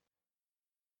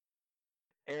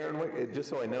Aaron, just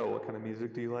so I know, what kind of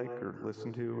music do you like or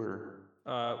listen to, or?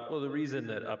 Well, the reason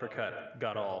that Uppercut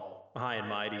got all high and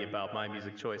mighty about my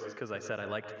music choice is because I said I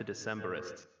liked the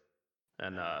Decemberists.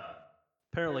 And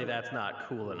apparently that's not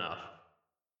cool enough.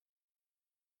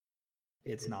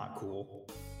 It's not cool.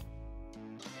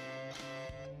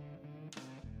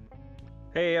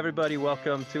 Hey, everybody,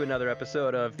 welcome to another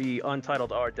episode of the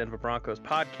Untitled Our Denver Broncos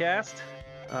podcast.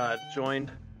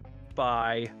 Joined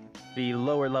by the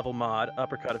lower level mod,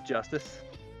 Uppercut of Justice.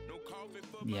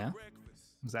 Yeah?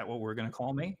 Is that what we're going to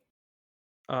call me?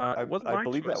 I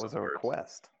believe that was a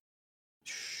request.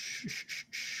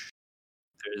 Shh.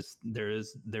 There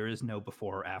is no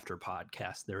before or after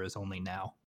podcast. There is only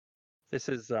now. This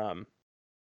is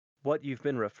what you've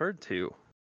been referred to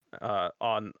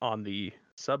on the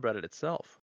subreddit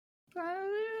itself.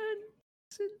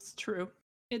 It's true.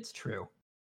 It's true.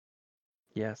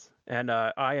 Yes. And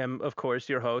I am, of course,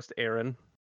 your host, Aaron.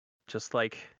 Just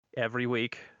like every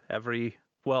week,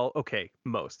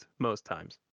 most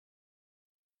times.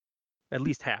 At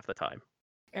least half the time.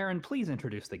 Aaron, please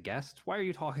introduce the guest. Why are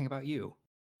you talking about you?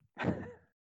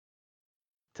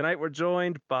 Tonight we're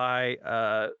joined by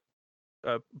a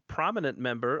prominent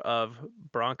member of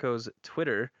Broncos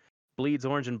Twitter, Bleeds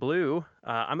Orange and Blue.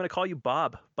 I'm going to call you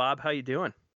Bob. Bob, how you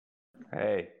doing?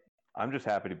 Hey, I'm just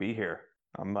happy to be here.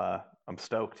 I'm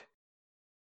stoked.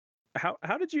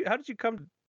 How did you come to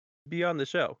be on the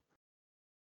show?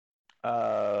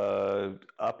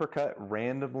 Uppercut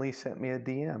randomly sent me a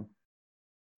DM.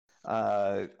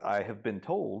 I have been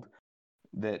told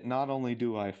that not only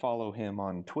do I follow him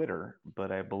on Twitter,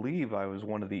 but I believe I was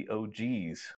one of the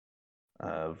OGs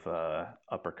of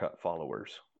Uppercut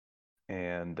followers.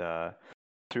 And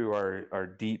through our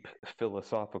deep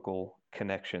philosophical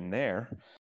connection there,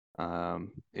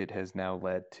 it has now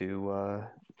led to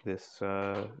this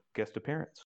guest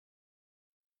appearance.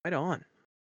 Right on.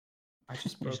 I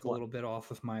just broke a little bit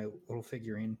off of my little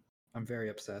figurine. I'm very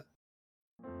upset.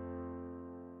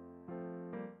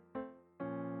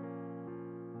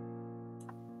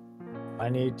 I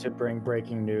need to bring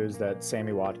breaking news that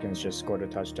Sammy Watkins just scored a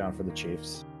touchdown for the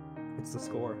Chiefs. What's the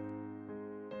score?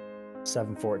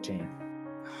 7-14.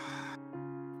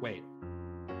 Wait.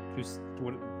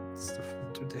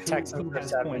 Texans who are has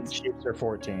 7, points? Chiefs are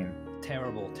 14.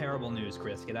 Terrible news,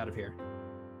 Chris. Get out of here.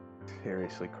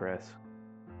 Seriously, Chris.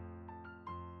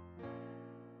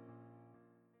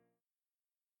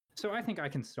 So I think I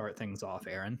can start things off,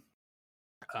 Aaron,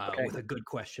 with a good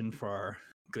question for our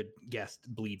good guest,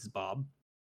 Bleeds Bob.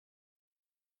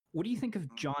 What do you think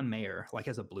of John Mayer, like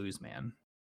as a blues man?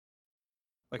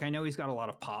 Like, I know he's got a lot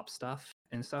of pop stuff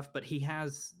and stuff, but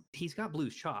he's got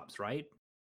blues chops, right?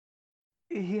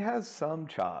 He has some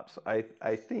chops. I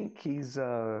think he's,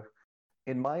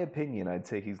 in my opinion, I'd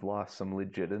say he's lost some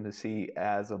legitimacy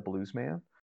as a blues man.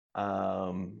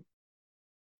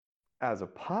 As a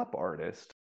pop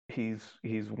artist, he's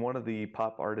one of the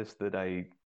pop artists that I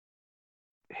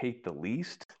hate the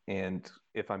least, and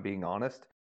if I'm being honest,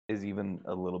 is even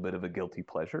a little bit of a guilty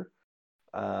pleasure.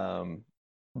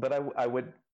 But I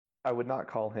would not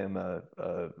call him a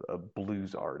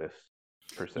blues artist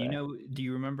per se. Do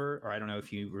you remember, or I don't know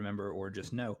if you remember or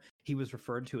just know, he was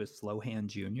referred to as Slow Hand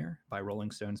Jr. by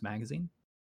Rolling Stones magazine?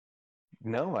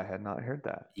 No, I had not heard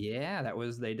that. Yeah,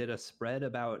 they did a spread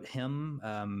about him,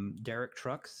 Derek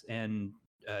Trucks, and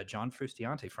John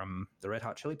Frusciante from the Red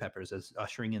Hot Chili Peppers as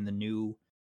ushering in the new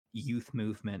youth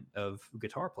movement of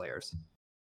guitar players.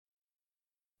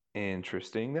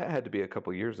 Interesting. That had to be a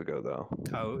couple years ago, though.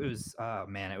 Oh, it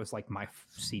was like my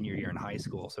senior year in high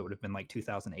school, so it would have been like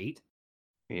 2008.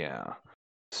 Yeah.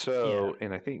 So,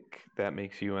 and I think that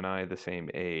makes you and I the same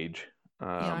age.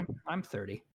 Yeah, I'm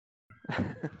 30.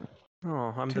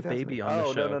 Oh, I'm the baby on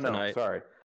the show tonight. No, sorry.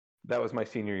 That was my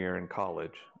senior year in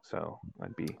college, so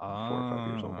I'd be 4 or 5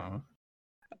 years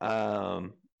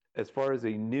old. As far as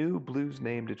a new blues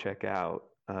name to check out,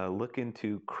 look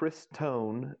into Chris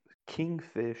Tone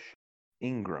Kingfish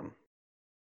Ingram.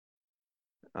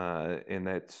 And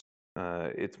that's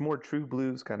it's more true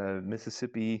blues, kind of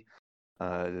Mississippi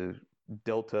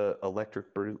Delta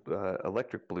electric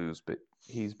blues, but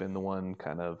he's been the one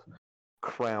kind of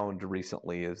crowned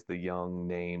recently as the young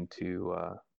name to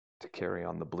carry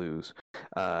on the blues.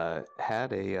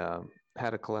 Had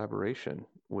a collaboration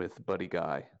with Buddy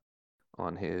Guy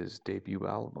on his debut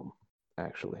album,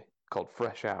 actually, called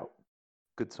Fresh Out.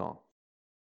 Good song.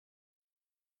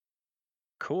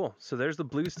 Cool. So there's the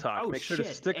blues talk. Make sure to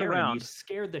stick Aaron, around. You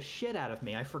scared the shit out of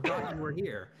me. I forgot you were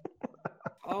here.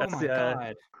 Oh That's my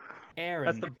God. Aaron.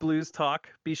 That's the blues talk.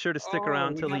 Be sure to stick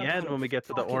around till the end when we get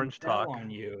to the orange talk.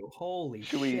 On you. Holy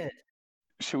shit.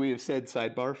 Should we have said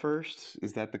sidebar first?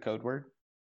 Is that the code word?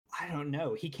 I don't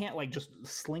know. He can't like just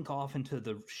slink off into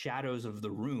the shadows of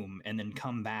the room and then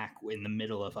come back in the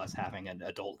middle of us having an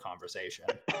adult conversation.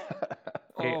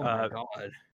 Hey, Oh my god. I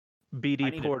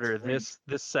BD need a Porter, drink.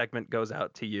 this segment goes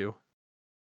out to you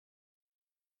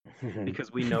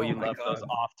because we know Oh you my love those God.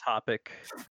 off-topic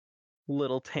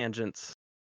little tangents.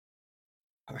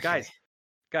 Okay.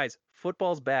 Guys,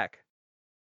 football's back.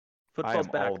 Football's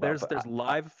am all back. There's about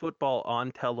live football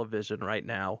on television right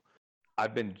now,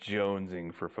 I've been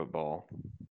jonesing for football.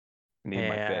 Need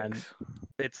my and fix.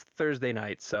 it's Thursday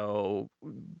night, so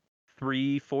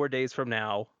 3-4 days from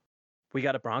now, we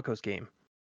got a Broncos game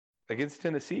Against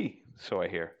Tennessee, so I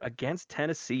hear. against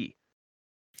Tennessee.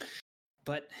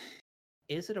 But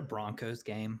is it a Broncos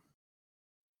game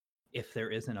if there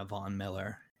isn't a Von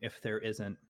Miller, if there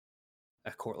isn't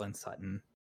a Cortland Sutton,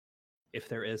 if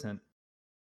there isn't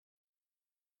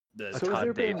the So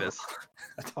Todd Davis.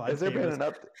 Has there been an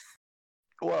up?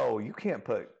 Whoa, you can't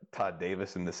put Todd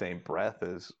Davis in the same breath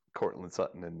as Cortland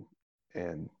Sutton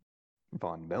and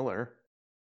Von Miller.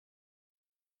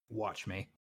 Watch me.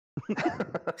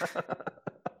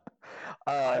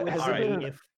 Has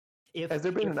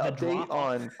there been an the update drop-off-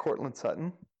 on Cortland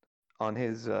Sutton on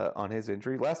his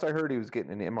injury? Last I heard, he was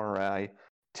getting an MRI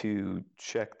to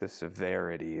check the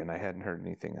severity, and I hadn't heard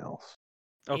anything else.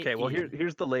 Okay, well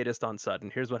here's the latest on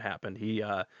Sutton. Here's what happened. He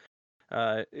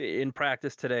in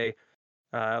practice today,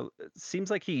 seems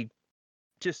like he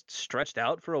just stretched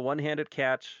out for a one-handed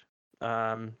catch.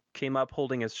 Came up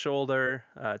holding his shoulder,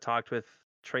 talked with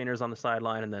trainers on the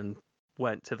sideline, and then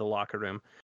went to the locker room.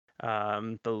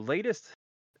 The latest,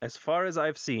 as far as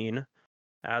I've seen,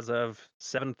 as of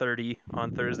 7:30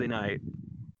 on Thursday night,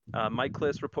 Mike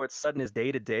Klis reports Sutton is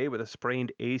day-to-day with a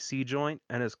sprained AC joint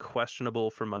and is questionable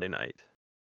for Monday night.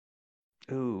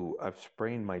 Ooh, I've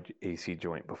sprained my AC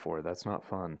joint before. That's not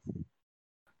fun.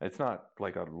 It's not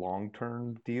like a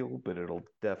long-term deal, but it'll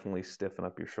definitely stiffen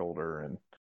up your shoulder,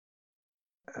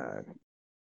 and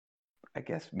I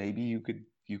guess maybe you could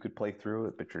play through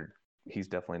it, but he's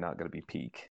definitely not going to be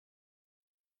peak.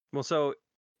 Well, so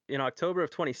in October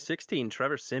of 2016,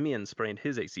 Trevor Siemian sprained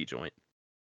his AC joint.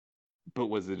 But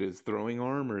was it his throwing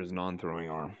arm or his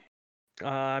non-throwing arm?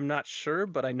 I'm not sure,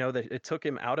 but I know that it took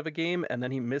him out of a game, and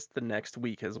then he missed the next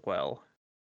week as well.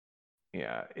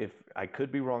 Yeah, if I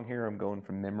could be wrong here, I'm going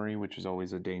from memory, which is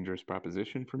always a dangerous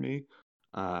proposition for me.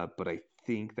 But I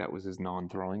think that was his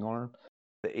non-throwing arm.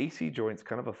 The AC joint's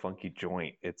kind of a funky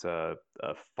joint. It's a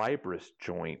fibrous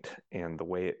joint, and the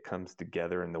way it comes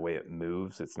together and the way it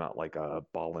moves, it's not like a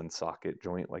ball and socket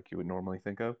joint like you would normally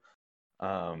think of.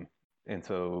 And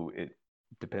so it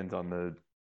depends on the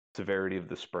severity of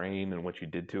the sprain and what you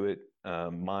did to it.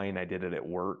 Mine, I did it at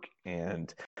work,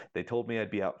 and they told me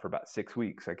I'd be out for about 6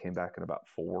 weeks. I came back in about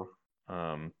 4.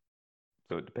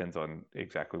 So it depends on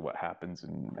exactly what happens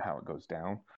and how it goes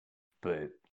down,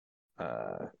 but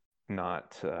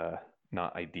not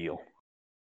ideal.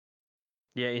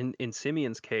 Yeah, in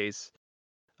Siemian's case,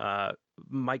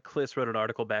 Mike Klis wrote an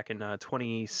article back in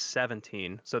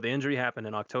 2017. So the injury happened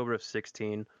in October of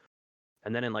 16.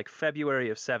 And then in like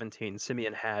February of 17,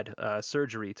 Siemian had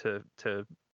surgery to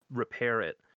repair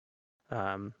it.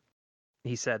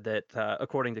 He said that,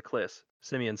 according to Klis,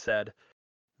 Siemian said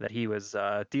that he was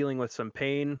dealing with some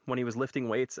pain when he was lifting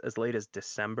weights as late as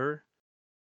December.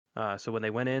 So when they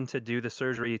went in to do the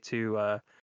surgery to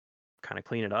kind of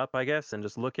clean it up, I guess, and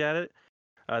just look at it,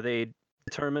 they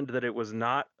determined that it was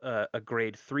not a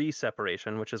grade 3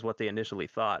 separation, which is what they initially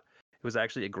thought. It was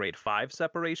actually a grade 5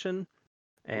 separation.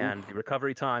 And the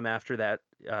recovery time after that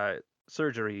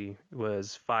surgery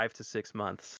was 5 to 6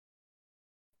 months.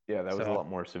 Yeah, that was a lot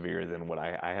more severe than what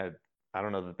I had. I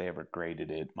don't know that they ever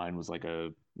graded it. Mine was like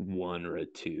a 1 or a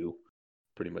 2,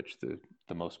 pretty much the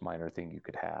most minor thing you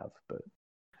could have. But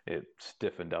it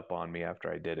stiffened up on me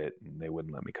after I did it, and they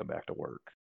wouldn't let me come back to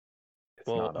work. It's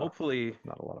hopefully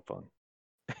not a lot of fun.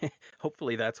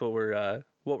 Hopefully that's what we're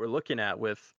looking at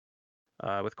with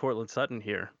Cortland Sutton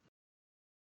here.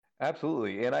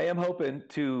 Absolutely, and I am hoping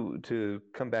to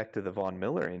come back to the Von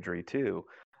Miller injury too,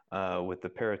 with the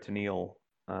peritoneal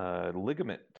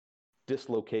ligament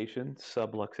dislocation,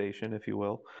 subluxation, if you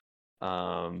will.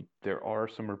 There are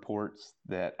some reports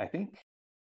that I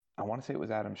want to say it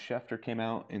was Adam Schefter came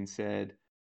out and said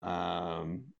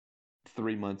 3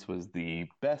 months was the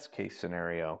best case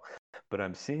scenario, but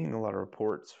I'm seeing a lot of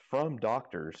reports from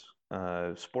doctors,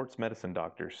 sports medicine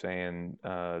doctors, saying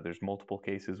there's multiple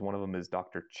cases. One of them is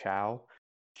Dr. Chao,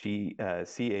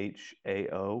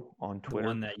 CHAO on Twitter. The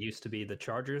one that used to be the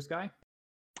Chargers guy?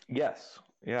 Yes.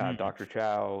 Yeah, Dr.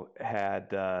 Chao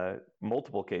had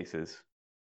multiple cases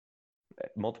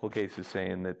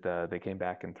saying that they came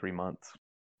back in 3 months.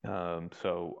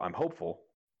 So I'm hopeful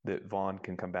that Vaughn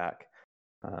can come back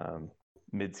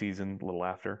mid-season, a little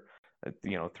after.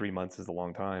 3 months is a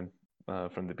long time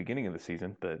from the beginning of the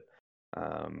season, but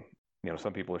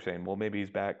some people are saying, well, maybe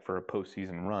he's back for a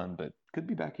postseason run, but could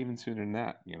be back even sooner than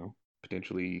that.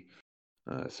 Potentially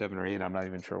 7 or 8. I'm not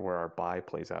even sure where our bye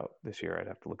plays out this year. I'd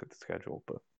have to look at the schedule,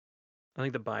 but I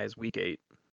think the bye is week 8.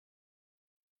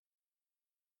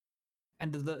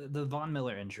 And the Von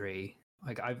Miller injury,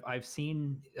 like I've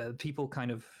seen people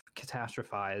kind of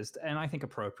catastrophized, and I think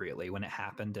appropriately, when it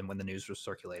happened and when the news was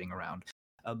circulating around.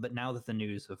 But now that the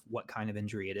news of what kind of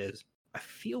injury it is, I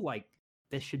feel like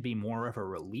this should be more of a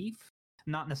relief.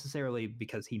 Not necessarily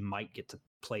because he might get to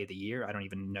play the year. I don't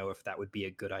even know if that would be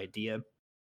a good idea,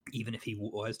 even if he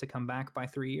was to come back by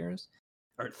 3 years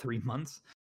or 3 months.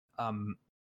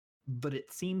 But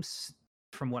it seems,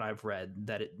 from what I've read,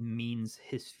 that it means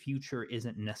his future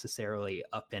isn't necessarily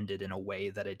upended in a way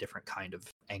that a different kind of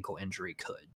ankle injury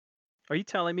could. Are you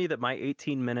telling me that my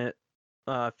 18-minute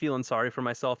feeling sorry for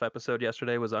myself episode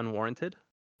yesterday was unwarranted?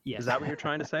 Yes. Is that what you're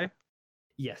trying to say?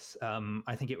 Yes.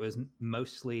 I think it was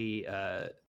mostly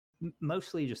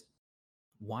just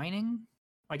whining.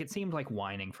 Like, it seemed like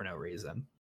whining for no reason.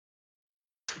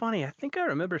 It's funny. I think I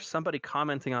remember somebody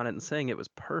commenting on it and saying it was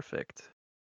perfect.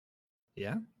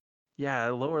 Yeah? Yeah,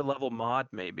 a lower level mod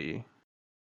maybe.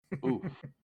 Ooh.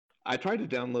 I tried to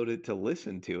download it to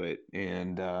listen to it,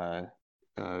 and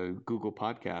Google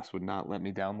Podcasts would not let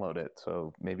me download it.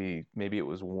 So maybe it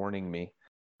was warning me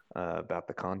about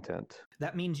the content.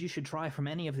 That means you should try from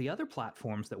any of the other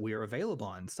platforms that we are available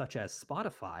on, such as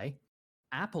Spotify,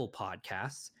 Apple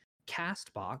Podcasts,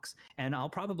 Castbox, and I'll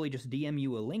probably just DM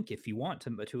you a link if you want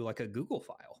to like a Google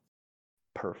file.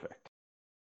 Perfect.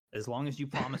 As long as you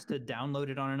promise to download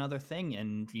it on another thing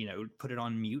and put it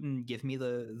on mute and give me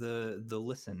the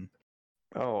listen.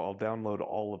 Oh, I'll download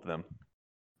all of them.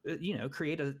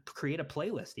 Create a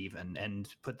playlist even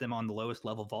and put them on the lowest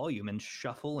level volume and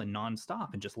shuffle and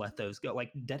nonstop and just let those go.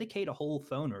 Like, dedicate a whole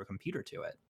phone or a computer to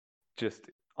it. Just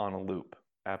on a loop.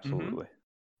 Absolutely.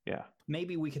 Mm-hmm. Yeah.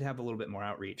 Maybe we could have a little bit more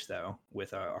outreach though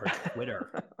with our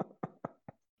Twitter.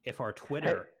 If our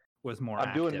Twitter was more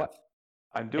active.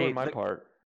 I'm doing my part.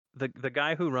 The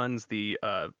guy who runs the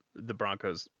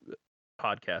Broncos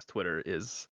podcast Twitter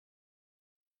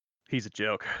he's a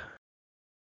joke.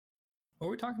 What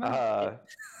are we talking about?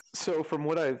 So from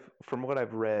what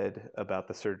I've read about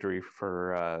the surgery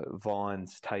for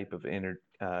Vaughn's type of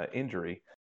injury,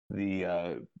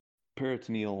 the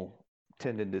peritoneal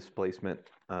tendon displacement,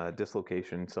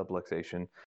 dislocation, subluxation,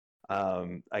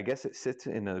 I guess it sits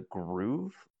in a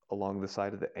groove along the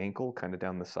side of the ankle, kind of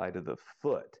down the side of the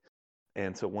foot.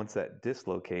 And so once that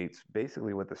dislocates,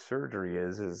 basically what the surgery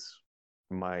is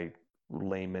my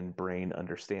layman brain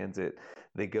understands it.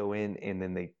 They go in and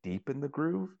then they deepen the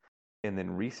groove and then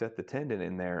reset the tendon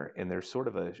in there. And there's sort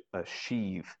of a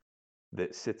sheath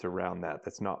that sits around that.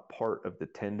 That's not part of the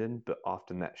tendon, but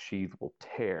often that sheath will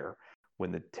tear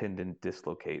when the tendon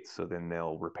dislocates. So then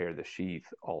they'll repair the sheath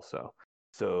also.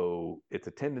 So it's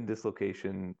a tendon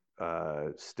dislocation,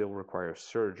 still requires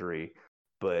surgery,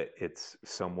 but it's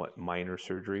somewhat minor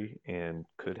surgery and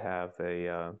could have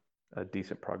a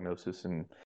decent prognosis and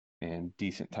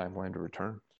decent timeline to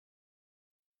return.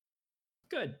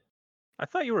 Good. I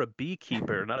thought you were a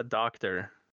beekeeper, not a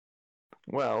doctor.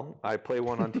 Well, I play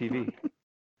one on TV.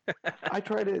 I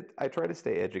try to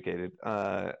stay educated.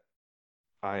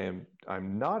 I'm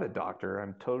not a doctor.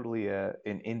 I'm totally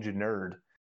an engineer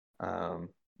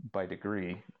by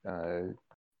degree,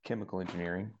 chemical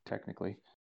engineering technically.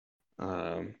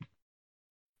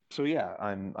 So yeah,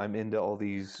 I'm into all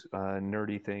these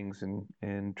nerdy things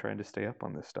and trying to stay up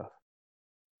on this stuff.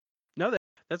 No,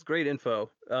 that's great info.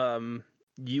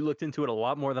 You looked into it a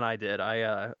lot more than I did.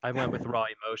 I went with raw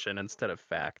emotion instead of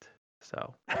fact.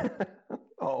 So.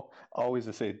 Oh, always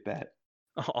a safe bet.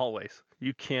 Always.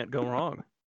 You can't go wrong.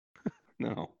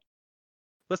 No.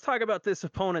 Let's talk about this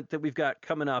opponent that we've got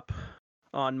coming up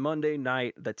on Monday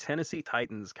night. The Tennessee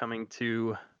Titans coming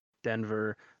to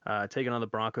Denver, taking on the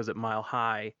Broncos at Mile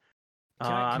High.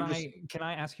 Can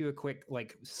I ask you a quick,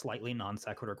 like, slightly non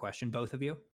sequitur question, both of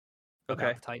you? Okay.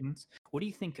 About the Titans. What do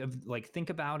you think of, think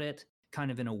about it kind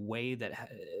of in a way that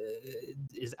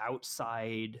is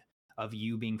outside of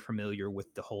you being familiar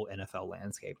with the whole NFL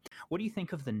landscape? What do you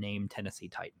think of the name Tennessee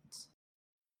Titans?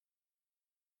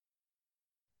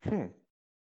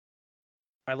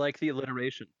 I like the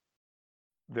alliteration.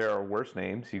 There are worse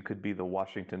names. You could be the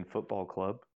Washington Football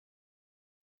Club.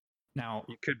 Now,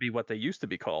 it could be what they used to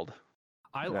be called.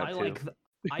 I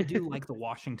do like the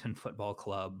Washington Football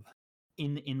Club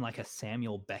in like a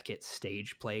Samuel Beckett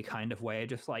stage play kind of way,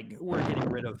 just like we're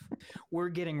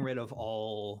getting rid of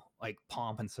all like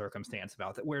pomp and circumstance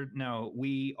about that.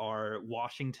 We are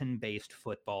Washington-based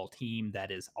football team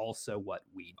that is also what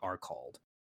we are called.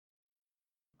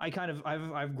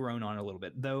 I've grown on a little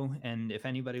bit though, and if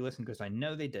anybody listened, because I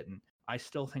know they didn't, I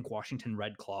still think Washington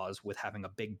Red Claws with having a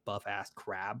big buff-ass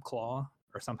crab claw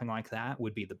or something like that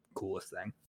would be the coolest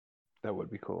thing. That would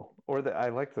be cool. Or I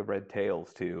like the red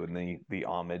tails too, and the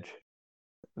homage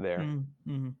there.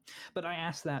 Mm-hmm. But I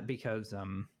asked that because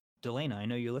Delana, I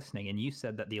know you're listening, and you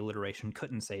said that the alliteration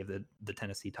couldn't save the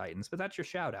Tennessee Titans, but that's your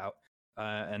shout out,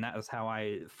 and that was how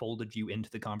I folded you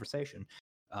into the conversation.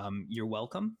 You're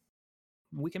welcome.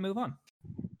 We can move on.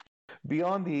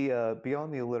 Beyond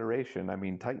the alliteration, I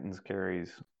mean, Titans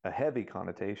carries a heavy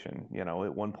connotation. You know,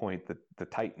 at one point the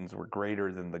Titans were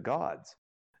greater than the gods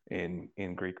in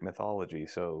Greek mythology.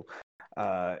 So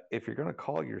if you're going to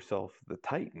call yourself the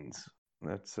Titans,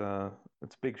 that's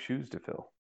big shoes to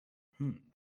fill.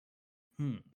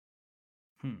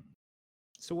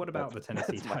 So what about the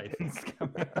Tennessee Titans?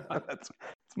 That's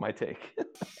my take.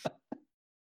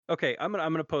 Okay, I'm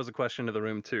gonna pose a question to the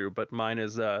room too, but mine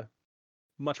is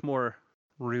much more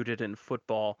rooted in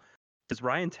football. Does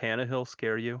Ryan Tannehill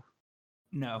scare you?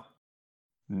 No.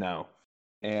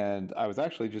 And I was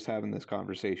actually just having this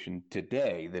conversation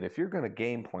today that if you're going to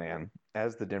game plan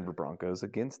as the Denver Broncos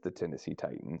against the Tennessee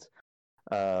Titans,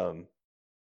 I'm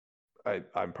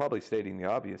probably stating the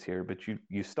obvious here, but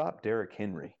you stop Derrick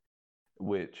Henry,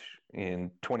 which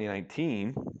in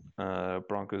 2019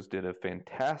 Broncos did a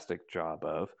fantastic job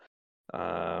of.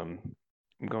 I'm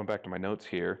going back to my notes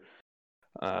here.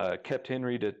 Kept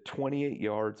Henry to 28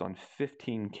 yards on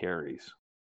 15 carries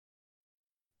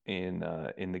in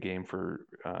the game for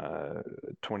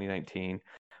 2019.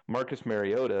 Marcus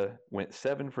Mariota went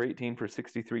 7 for 18 for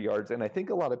 63 yards, and I think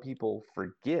a lot of people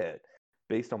forget,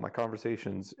 based on my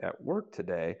conversations at work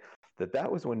today,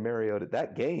 that was when Mariota.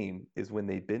 That game is when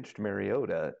they benched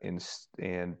Mariota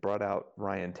and brought out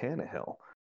Ryan Tannehill.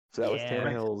 So that was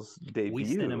Tannehill's debut.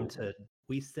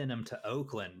 We sent him to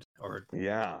Oakland, or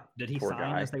did he Poor sign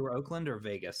guy. as they were Oakland or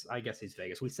Vegas? I guess he's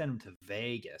Vegas. We sent him to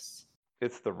Vegas.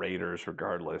 It's the Raiders,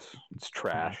 regardless. It's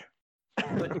trash.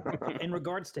 But in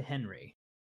regards to Henry,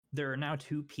 there are now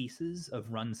two pieces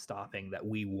of run stopping that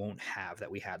we won't have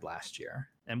that we had last year.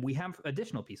 And we have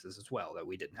additional pieces as well that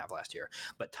we didn't have last year.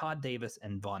 But Todd Davis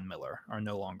and Von Miller are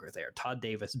no longer there. Todd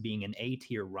Davis being an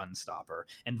A-tier run stopper,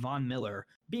 and Von Miller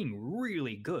being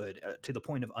really good to the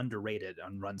point of underrated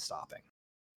on run stopping.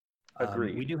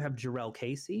 Agreed. We do have Jarrell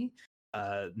Casey.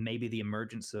 Maybe the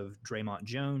emergence of Draymond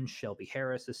Jones, Shelby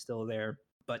Harris is still there,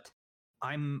 but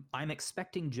I'm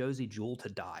expecting Josie Jewell to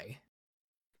die.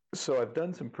 So I've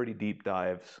done some pretty deep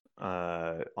dives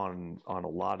on a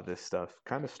lot of this stuff,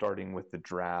 kind of starting with the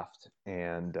draft,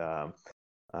 and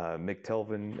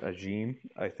McTelvin Agim,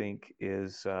 I think,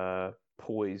 is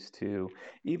poised to,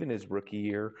 even his rookie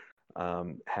year,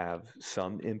 have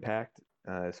some impact,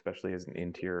 especially as an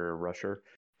interior rusher.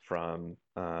 From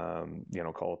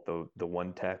call it the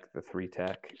 1 tech, the 3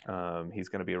 tech. He's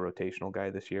going to be a rotational guy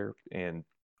this year, and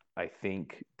I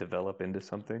think develop into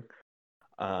something.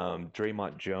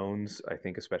 Draymond Jones, I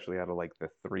think, especially out of like the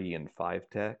 3 and 5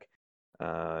 tech,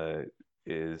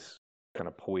 is kind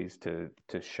of poised to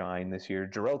shine this year.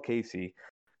 Jarrell Casey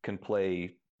can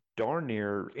play darn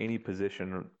near any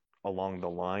position along the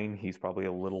line. He's probably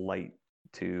a little light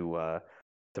to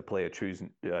play a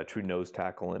true nose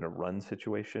tackle in a run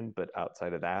situation, but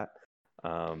outside of that,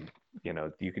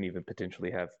 you can even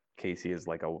potentially have Casey as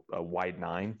like a wide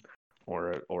 9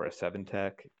 or a 7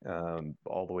 tech,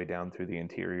 all the way down through the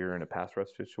interior in a pass rush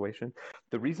situation.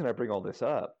 The reason I bring all this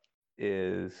up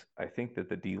is I think that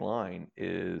the D-line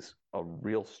is a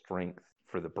real strength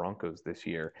for the Broncos this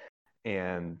year,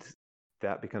 and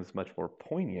that becomes much more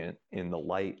poignant in the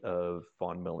light of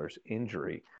Von Miller's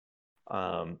injury.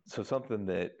 So something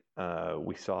that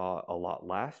we saw a lot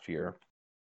last year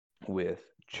with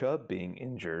Chubb being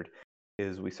injured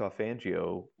is we saw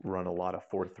Fangio run a lot of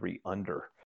 4-3 under.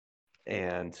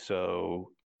 And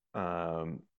so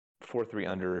 4-3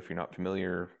 under, if you're not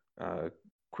familiar,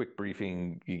 quick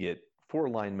briefing, you get 4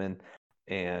 linemen,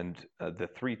 and the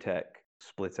 3 tech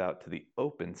splits out to the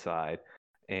open side,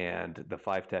 and the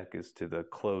 5 tech is to the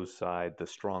closed side, the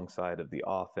strong side of the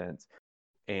offense.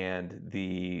 And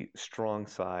the strong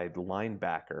side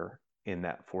linebacker in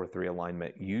that 4-3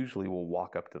 alignment usually will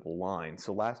walk up to the line.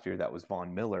 So last year that was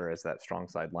Von Miller as that strong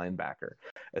side linebacker.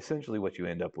 Essentially what you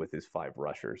end up with is 5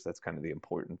 rushers. That's kind of the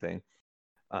important thing.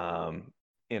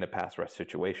 In a pass rush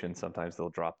situation, sometimes they'll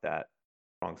drop that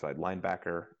strong side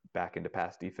linebacker back into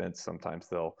pass defense. Sometimes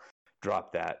they'll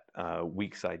drop that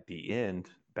weak side D end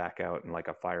back out in like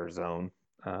a fire zone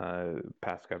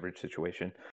pass coverage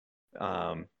situation.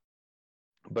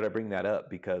 But I bring that up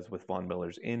because with Von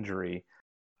Miller's injury,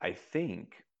 I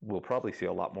think we'll probably see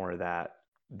a lot more of that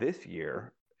this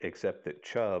year, except that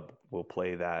Chubb will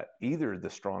play that either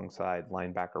the strong side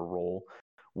linebacker role,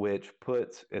 which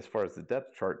puts, as far as the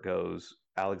depth chart goes,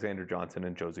 Alexander Johnson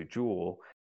and Josie Jewell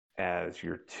as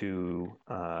your two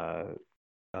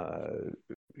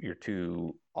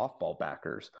off-ball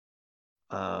backers.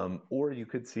 Or you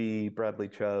could see Bradley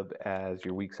Chubb as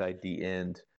your weak side D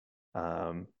end,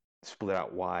 split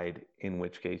out wide, in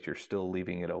which case you're still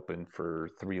leaving it open for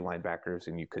three linebackers,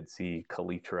 and you could see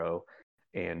Calitro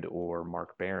and or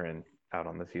Mark Barron out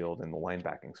on the field in the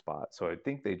linebacking spot. So I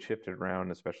think they'd shift it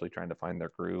around, especially trying to find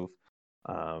their groove.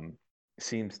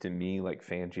 Seems to me like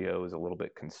Fangio is a little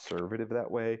bit conservative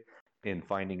that way in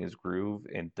finding his groove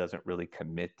and doesn't really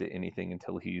commit to anything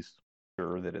until he's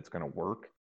sure that it's going to work.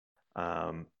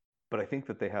 But I think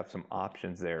that they have some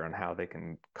options there on how they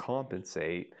can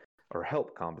compensate or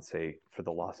help compensate for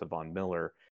the loss of Von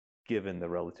Miller, given the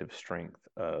relative strength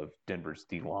of Denver's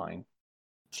D-line.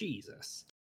 Jesus.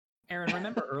 Aaron,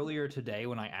 remember earlier today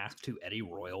when I asked who Eddie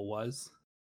Royal was?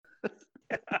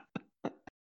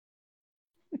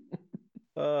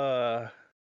 That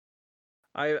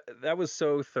was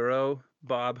so thorough,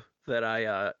 Bob, that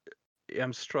I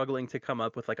am struggling to come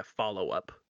up with like a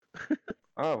follow-up.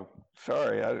 Oh,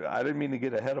 sorry. I didn't mean to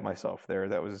get ahead of myself there.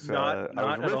 That was not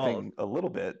I was at all. riffing a little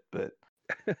bit, but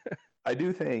I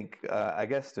do think I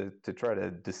guess to try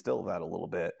to distill that a little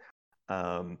bit,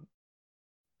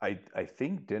 I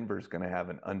think Denver's going to have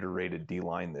an underrated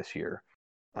D-line this year,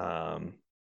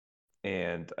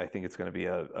 and I think it's going to be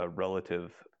a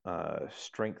relative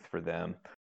strength for them.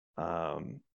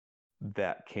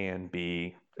 That can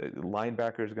be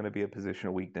linebacker is going to be a position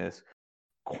of weakness.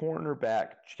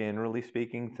 Cornerback, generally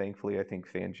speaking, thankfully, I think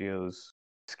Fangio's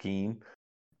scheme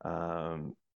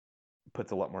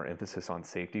puts a lot more emphasis on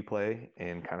safety play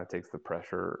and kind of takes the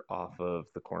pressure off of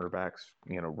the cornerbacks,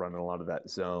 running a lot of that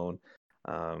zone.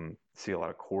 See a lot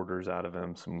of quarters out of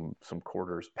him, some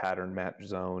quarters pattern match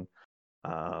zone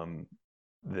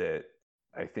that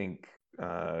I think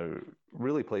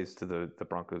really plays to the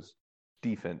Broncos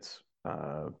defense.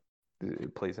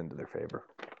 It plays into their favor.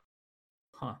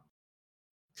 Huh.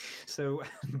 So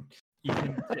you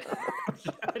think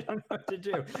I don't know what to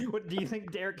do. What do you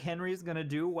think Derrick Henry is going to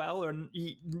do well, or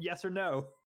yes or no?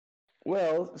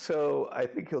 Well, so I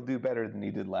think he'll do better than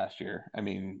he did last year. I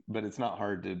mean, but it's not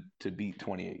hard to beat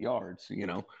 28 yards,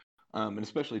 and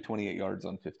especially 28 yards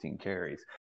on 15 carries.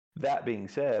 That being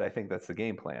said, I think that's the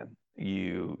game plan.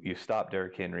 You stop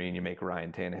Derrick Henry and you make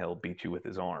Ryan Tannehill beat you with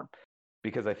his arm.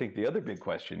 Because I think the other big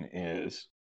question is,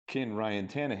 can Ryan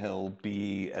Tannehill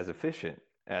be as efficient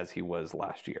as he was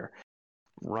last year?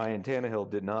 Ryan Tannehill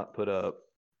did not put up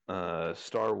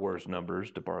Star Wars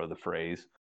numbers, to borrow the phrase,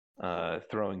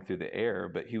 throwing through the air,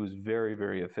 but he was very,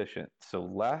 very efficient. So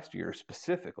last year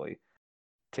specifically,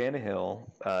 Tannehill,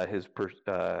 his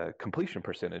completion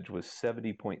percentage was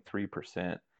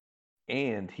 70.3%,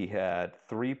 and he had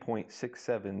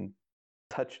 3.67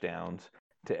 touchdowns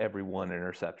to every one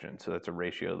interception. So that's a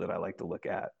ratio that I like to look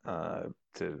at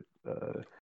to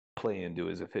play into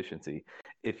his efficiency.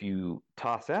 If you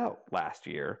toss out last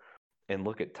year and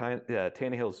look at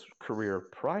Tannehill's career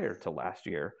prior to last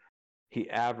year, he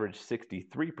averaged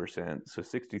 63%, so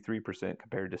 63%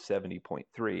 compared to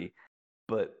 70.3.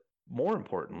 But more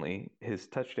importantly, his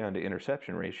touchdown to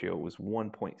interception ratio was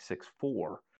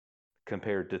 1.64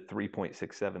 compared to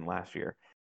 3.67 last year.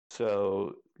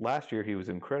 So last year he was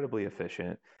incredibly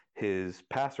efficient. His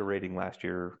passer rating last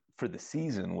year for the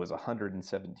season was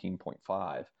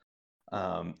 117.5.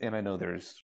 And I know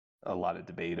there's a lot of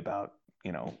debate about,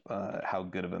 how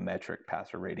good of a metric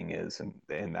passer rating is and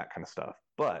that kind of stuff.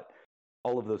 But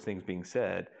all of those things being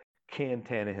said, can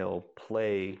Tannehill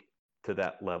play to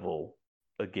that level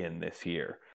again this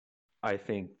year? I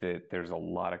think that there's a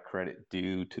lot of credit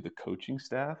due to the coaching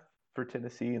staff for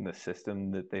Tennessee and the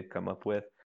system that they've come up with.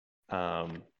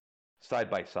 Side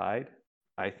by side,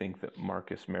 I think that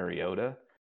Marcus Mariota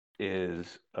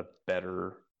is a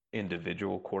better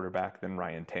individual quarterback than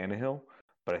Ryan Tannehill,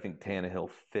 but I think Tannehill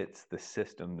fits the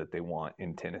system that they want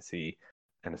in Tennessee,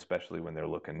 and especially when they're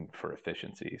looking for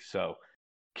efficiency. So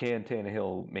can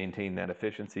Tannehill maintain that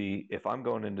efficiency? If I'm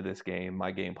going into this game,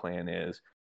 my game plan is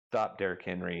stop Derrick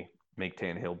Henry, make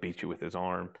Tannehill beat you with his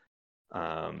arm,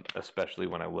 especially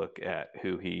when I look at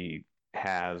who he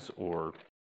has or,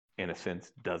 in a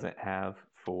sense, doesn't have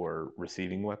for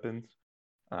receiving weapons.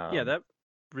 That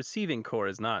receiving core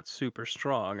is not super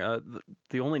strong.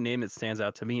 The only name that stands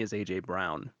out to me is A.J.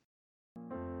 Brown.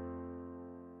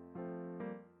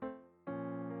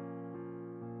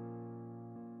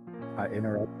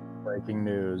 Interrupt. Breaking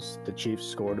news. The Chiefs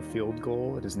scored a field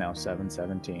goal. It is now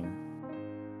 7-17.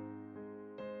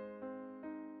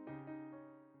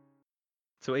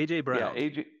 So AJ Brown.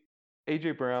 Yeah,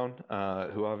 AJ Brown,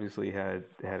 who obviously had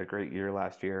a great year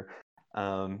last year.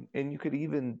 And you could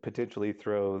even potentially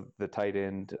throw the tight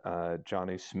end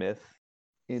Jonnu Smith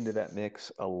into that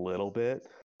mix a little bit.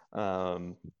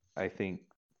 I think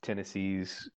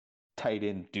Tennessee's tight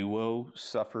end duo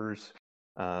suffers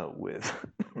with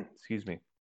excuse me,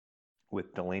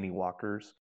 with Delaney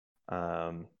Walker's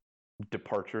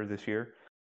departure this year.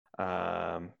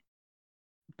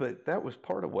 But that was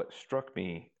part of what struck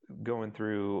me going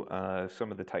through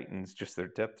some of the Titans, just their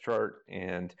depth chart,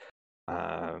 and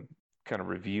kind of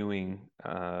reviewing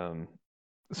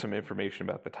some information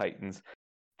about the Titans.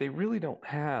 They really don't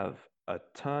have a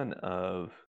ton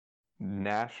of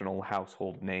national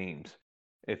household names,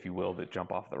 if you will, that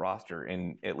jump off the roster.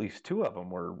 And at least two of them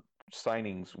were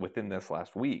signings within this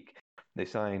last week. They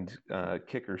signed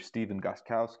kicker Steven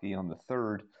Gostkowski on the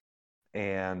 3rd.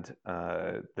 And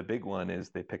the big one is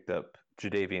they picked up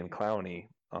Jadeveon Clowney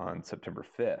on September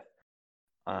 5th.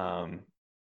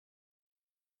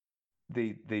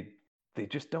 They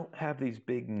just don't have these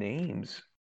big names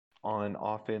on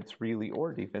offense, really,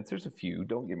 or defense. There's a few,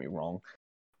 don't get me wrong,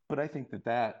 but I think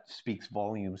that speaks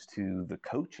volumes to the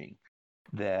coaching,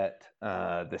 that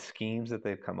the schemes that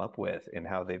they've come up with and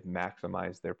how they've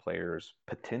maximized their players'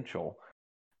 potential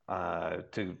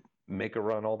to make a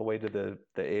run all the way to the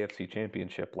AFC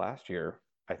Championship last year.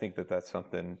 I think that's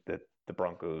something that the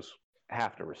Broncos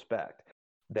have to respect.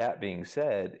 That being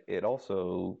said, it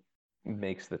also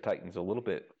makes the Titans a little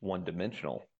bit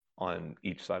one-dimensional on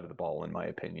each side of the ball, in my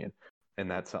opinion. And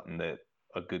that's something that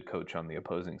a good coach on the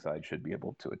opposing side should be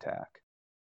able to attack.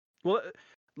 Well,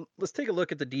 let's take a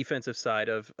look at the defensive side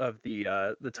of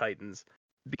the Titans,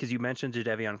 because you mentioned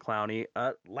Jadeveon Clowney.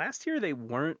 Last year they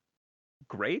weren't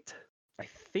great. I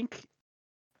think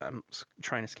I'm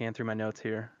trying to scan through my notes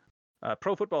here.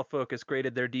 Pro Football Focus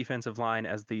graded their defensive line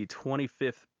as the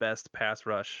 25th best pass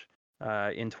rush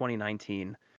in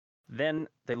 2019. Then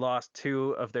they lost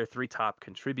 2 of their 3 top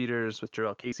contributors, with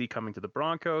Jurrell Casey coming to the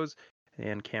Broncos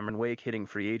and Cameron Wake hitting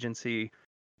free agency.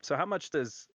 So how much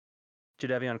does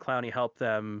Jadeveon Clowney help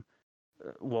them?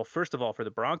 Well, first of all, for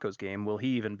the Broncos game, will he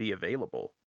even be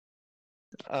available?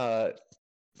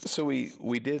 So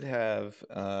we did have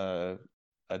a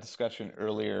discussion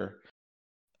earlier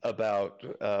about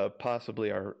possibly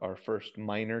our first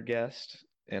minor guest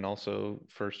and also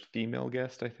first female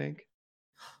guest, I think.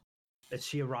 Has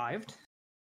she arrived?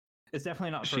 It's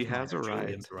definitely not. She has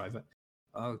arrived.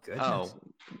 Oh goodness. Oh,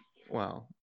 well.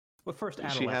 Well, first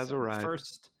adolescent. She has arrived.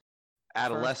 First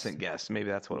adolescent guest. Maybe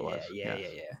that's what it was. Yeah.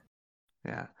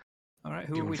 Yeah. All right.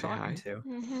 Who are we talking to?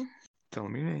 Mm-hmm. Tell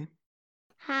them your name.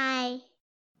 Hi,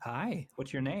 Hi.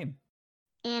 What's your name?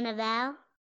 Annabelle.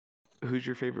 Who's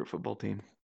your favorite football team?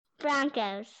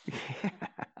 Broncos.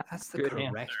 That's the Good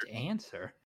correct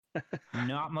answer.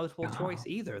 Not multiple choice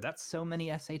either. That's so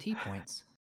many SAT points.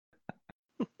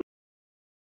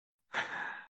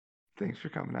 Thanks for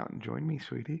coming out and joining me,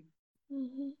 sweetie.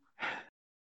 Mm-hmm.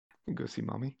 You go see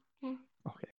mommy? Yeah.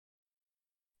 Okay.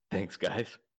 Thanks,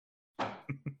 guys.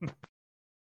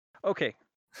 Okay,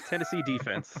 Tennessee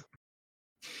defense.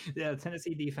 Yeah,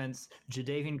 Tennessee defense.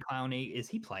 Jadeveon Clowney, is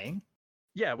he playing?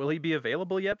 Yeah, will he be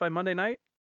available yet by Monday night?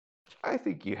 I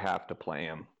think you have to play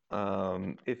him.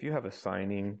 If you have a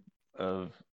signing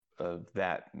of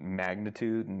that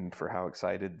magnitude and for how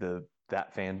excited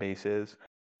that fan base is,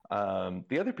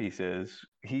 the other piece is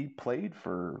he played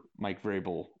for Mike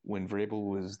Vrabel when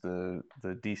Vrabel was the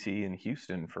DC in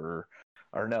Houston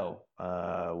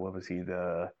what was he?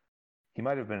 He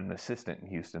might have been an assistant in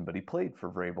Houston, but he played for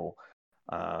Vrabel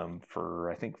for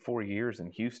I think 4 years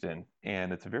in Houston,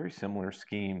 and it's a very similar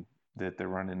scheme that they're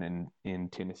running in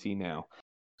Tennessee now.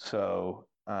 So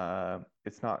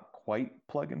it's not quite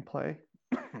plug and play,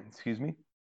 excuse me.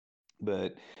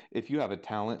 But if you have a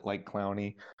talent like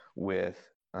Clowney with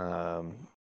a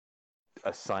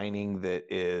signing that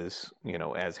is,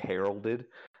 as heralded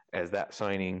as that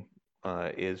signing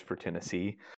is for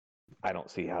Tennessee, I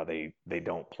don't see how they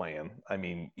don't play him. I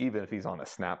mean, even if he's on a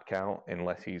snap count,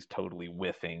 unless he's totally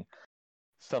whiffing,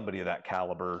 somebody of that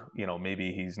caliber,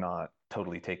 maybe he's not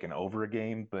totally taken over a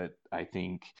game, but I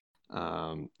think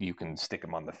you can stick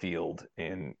him on the field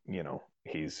and,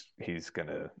 he's going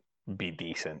to be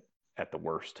decent at the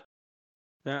worst.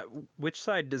 Now, which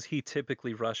side does he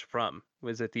typically rush from?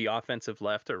 Was it the offensive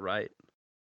left or right?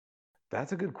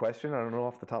 That's a good question. I don't know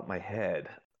off the top of my head.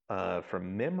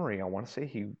 From memory, I want to say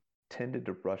he tended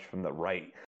to rush from the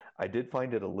right. I did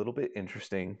find it a little bit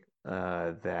interesting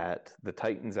that the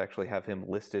Titans actually have him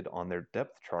listed on their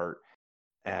depth chart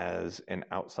as an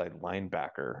outside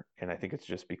linebacker. And I think it's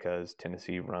just because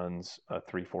Tennessee runs a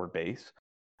 3-4 base.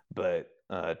 But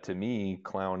to me,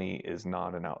 Clowney is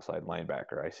not an outside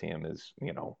linebacker. I see him as,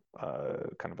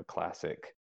 kind of a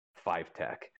classic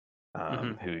 5-tech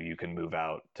who you can move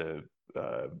out to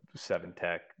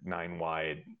 7-tech, 9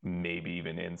 wide, maybe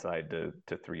even inside to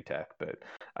 3-tech. But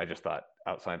I just thought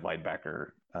outside linebacker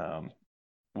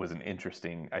was an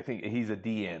interesting. I think he's a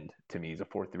D end to me. He's a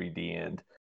 4-3 D end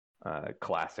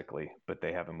classically, but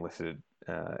they have him listed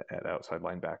at outside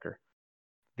linebacker.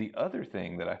 The other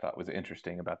thing that I thought was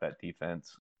interesting about that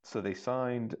defense, so they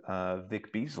signed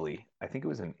Vic Beasley. I think it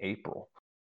was in April.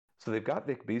 So they've got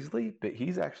Vic Beasley, but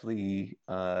he's actually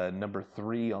number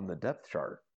 3 on the depth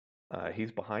chart.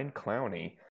 He's behind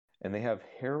Clowney, and they have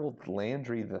Harold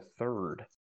Landry III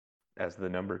as the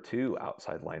number 2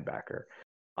 outside linebacker.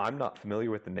 I'm not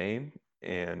familiar with the name,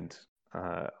 and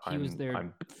he was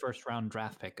their first-round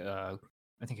draft pick, I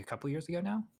think a couple years ago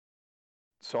now.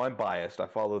 So I'm biased. I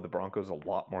follow the Broncos a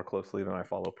lot more closely than I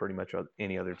follow pretty much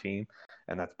any other team,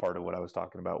 and that's part of what I was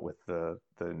talking about with the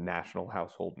national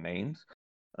household names.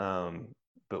 But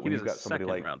when you've got somebody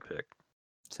like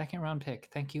second-round pick.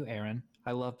 Thank you, Aaron.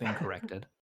 I love being corrected.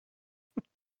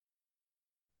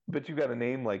 But you've got a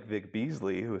name like Vic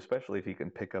Beasley, who, especially if he can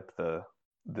pick up the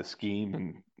scheme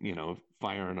and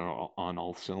firing on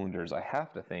all cylinders, I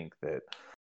have to think that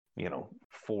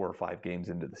 4 or 5 games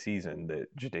into the season that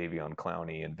Jadeveon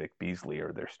Clowney and Vic Beasley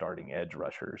are their starting edge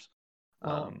rushers.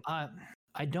 Well,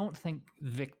 I don't think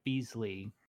Vic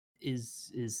Beasley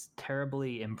is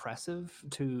terribly impressive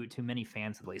to many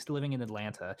fans, at least. Living in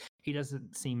Atlanta, he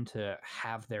doesn't seem to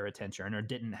have their attention, or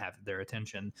didn't have their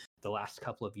attention the last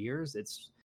couple of years.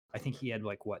 I think he had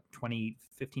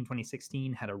 2015,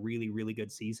 2016 had a really, really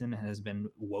good season and has been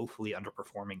woefully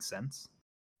underperforming since.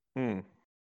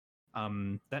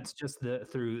 That's just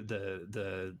through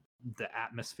the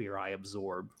atmosphere I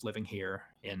absorb living here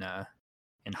in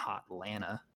hot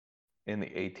Atlanta. In the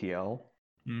ATL.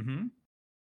 Mm-hmm.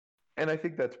 And I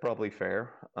think that's probably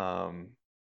fair.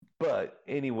 But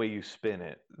any way you spin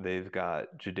it, they've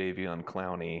got Jadeveon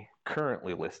Clowney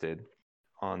currently listed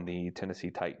on the Tennessee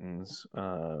Titans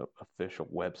official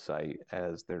website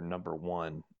as their number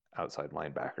 1 outside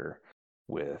linebacker,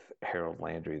 with Harold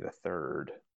Landry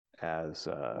III as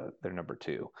their number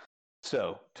 2.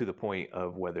 So, to the point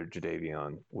of whether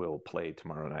Jadeveon will play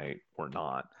tomorrow night or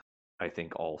not, I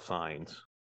think all signs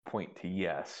point to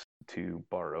yes, to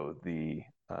borrow the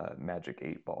Magic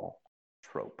 8-ball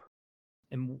trope.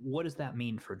 And what does that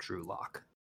mean for Drew Lock?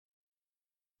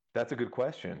 That's a good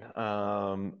question.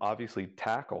 Obviously,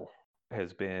 tackle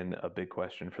has been a big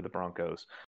question for the Broncos.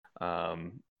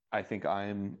 I think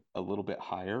I'm a little bit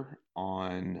higher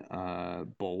on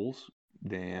Bowles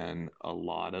than a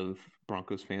lot of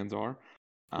Broncos fans are.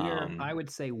 I would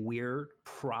say we're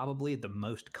probably the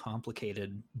most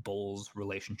complicated Bowles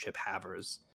relationship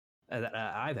havers that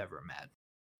I've ever met.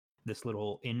 This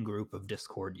little in-group of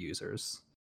Discord users.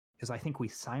 Because I think we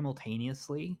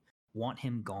simultaneously want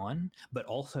him gone, but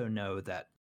also know that,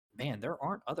 man, there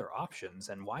aren't other options.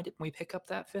 And why didn't we pick up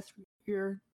that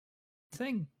 5th-year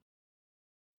thing?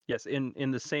 Yes,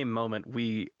 in the same moment,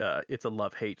 it's a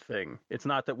love-hate thing. It's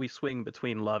not that we swing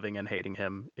between loving and hating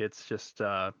him. It's just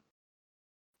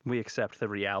we accept the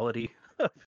reality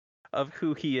of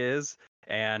who he is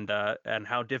and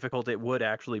how difficult it would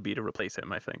actually be to replace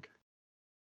him, I think.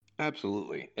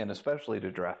 Absolutely, and especially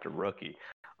to draft a rookie.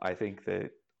 I think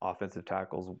that offensive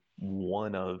tackle's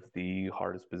one of the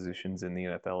hardest positions in the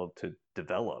NFL to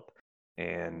develop.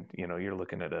 And, you're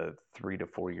looking at a 3 to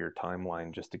 4 year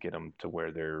timeline just to get them to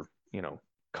where they're,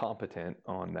 competent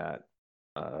on that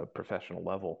professional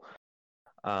level.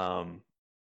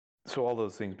 So all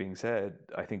those things being said,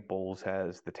 I think Bowles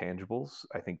has the tangibles.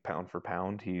 I think pound for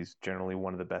pound, he's generally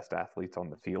one of the best athletes on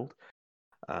the field.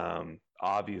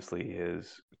 Obviously,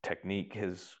 his technique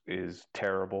is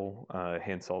terrible,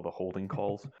 hence all the holding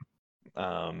calls.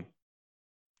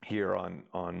 Here on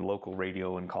local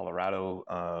radio in Colorado,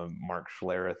 Mark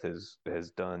Schlereth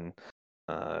has done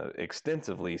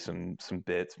extensively some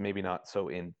bits, maybe not so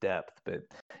in depth, but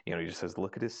he just says,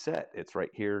 look at his set. It's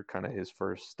right here, kind of his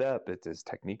first step. It's his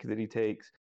technique that he takes,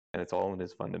 and it's all in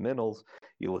his fundamentals.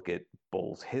 You look at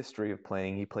Bowles' history of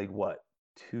playing. He played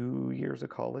 2 years of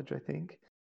college, I think.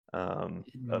 A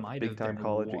big time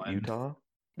college at Utah.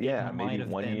 Yeah, maybe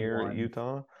 1 year at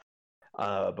Utah.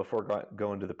 Before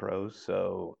going to the pros.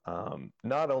 So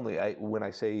not only when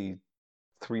I say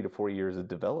 3 to 4 years of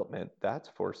development, that's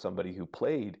for somebody who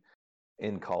played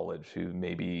in college who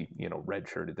maybe,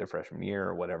 redshirted their freshman year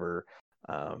or whatever,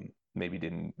 maybe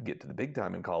didn't get to the big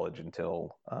time in college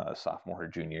until sophomore or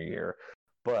junior year,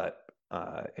 but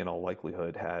in all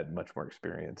likelihood had much more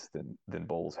experience than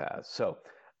Bowles has. So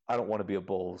I don't want to be a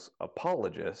Bowles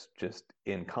apologist, just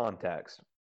in context.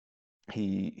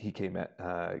 He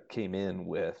came in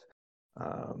with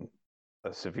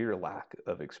a severe lack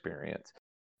of experience.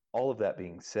 All of that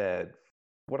being said,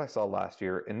 what I saw last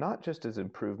year, and not just as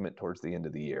improvement towards the end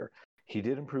of the year, he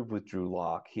did improve with Drew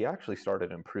Lock. He actually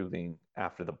started improving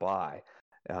after the bye.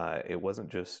 It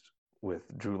wasn't just with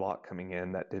Drew Lock coming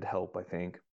in. That did help, I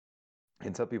think.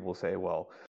 And some people say, well,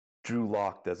 Drew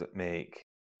Lock doesn't make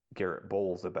Garrett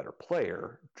Bowles a better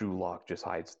player. Drew Lock just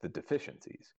hides the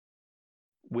deficiencies,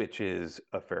 which is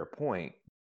a fair point.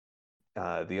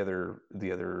 The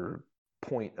other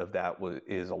point of that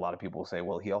is a lot of people say,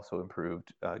 well, he also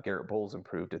improved. Garrett Bowles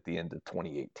improved at the end of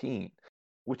 2018,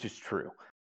 which is true.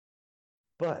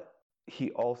 But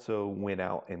he also went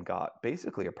out and got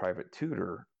basically a private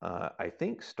tutor, I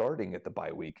think starting at the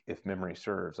bye week, if memory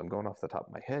serves. I'm going off the top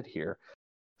of my head here.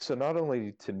 So not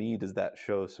only to me does that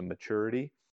show some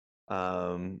maturity,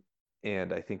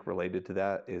 and I think related to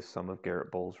that is some of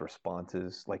Garrett Bowles'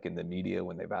 responses, like in the media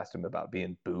when they've asked him about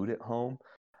being booed at home.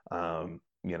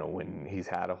 When he's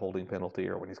had a holding penalty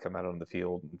or when he's come out on the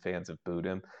field and fans have booed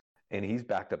him, and he's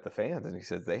backed up the fans and he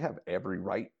says they have every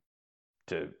right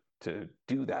to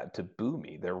do that, to boo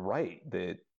me. They're right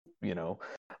that,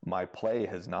 my play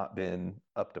has not been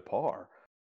up to par.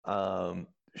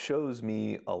 Shows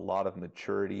me a lot of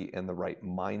maturity and the right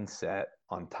mindset,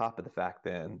 on top of the fact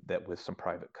then that with some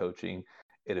private coaching,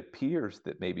 it appears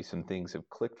that maybe some things have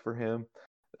clicked for him,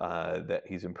 that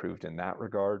he's improved in that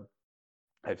regard.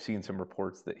 I've seen some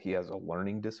reports that he has a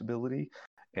learning disability.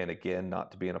 And again,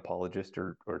 not to be an apologist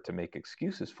or to make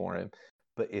excuses for him,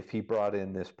 but if he brought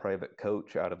in this private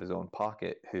coach out of his own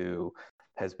pocket who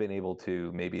has been able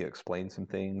to maybe explain some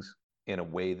things in a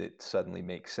way that suddenly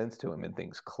makes sense to him and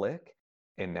things click,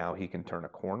 and now he can turn a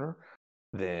corner,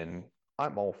 then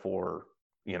I'm all for,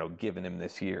 giving him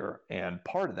this year. And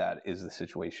part of that is the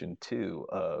situation too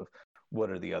of what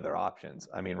are the other options.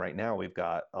 I mean, right now we've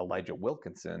got Elijah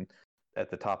Wilkinson at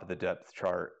the top of the depth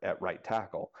chart at right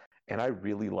tackle. And I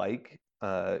really like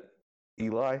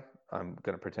Eli. I'm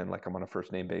going to pretend like I'm on a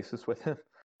first name basis with him.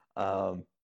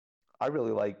 I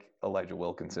really like Elijah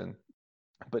Wilkinson,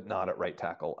 but not at right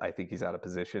tackle. I think he's out of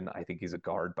position. I think he's a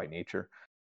guard by nature.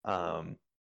 And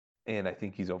I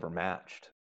think he's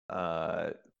overmatched.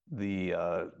 The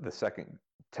second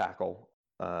tackle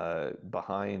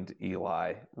behind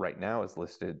Eli right now is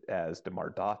listed as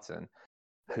DeMar Dotson,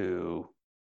 who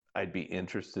I'd be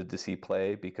interested to see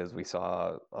play because we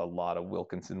saw a lot of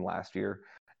Wilkinson last year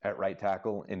at right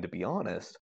tackle. And to be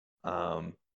honest,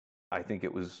 I think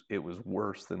it was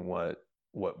worse than what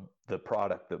the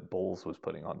product that Bowles was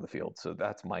putting on the field. So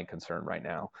that's my concern right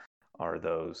now, are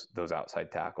those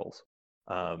outside tackles.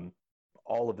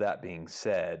 All of that being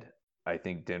said, I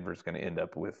think Denver's going to end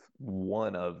up with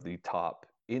one of the top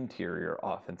interior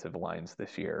offensive lines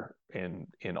this year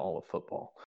in all of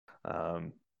football,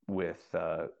 with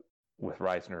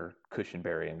Reisner,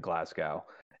 Cushenberry, and Glasgow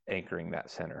anchoring that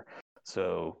center.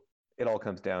 So it all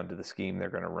comes down to the scheme they're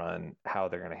going to run, how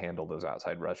they're going to handle those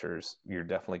outside rushers. You're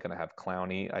definitely going to have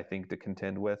Clowney, I think, to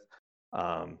contend with.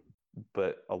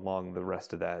 But along the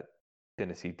rest of that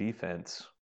Tennessee defense,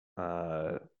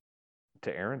 to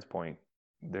Aaron's point,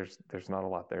 there's not a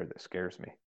lot there that scares me.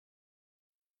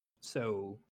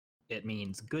 So it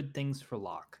means good things for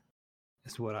Locke,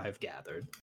 is what I've gathered.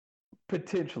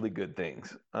 Potentially good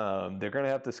things. They're going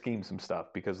to have to scheme some stuff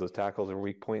because those tackles are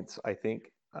weak points, I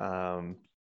think. I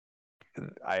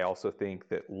also think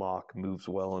that Locke moves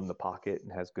well in the pocket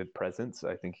and has good presence.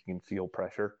 I think he can feel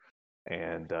pressure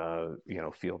and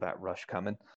feel that rush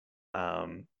coming.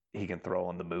 He can throw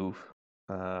on the move,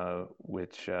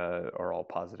 which are all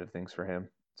positive things for him.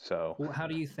 So, well, how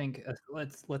do you think?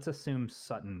 Let's assume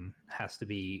Sutton has to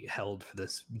be held for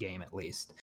this game at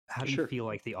least. How do you feel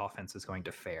like the offense is going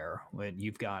to fare when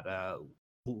you've got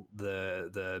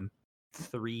the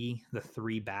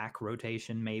three back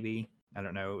rotation? Maybe, I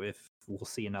don't know if we'll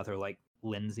see another like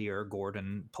Lindsey or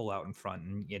Gordon pull out in front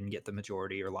and get the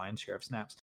majority or lion's share of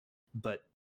snaps, but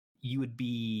you would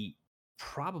be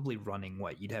probably running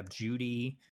what? You'd have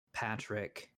Judy,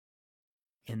 Patrick,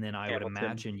 and then I would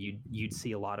imagine you'd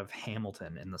see a lot of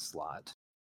Hamilton in the slot.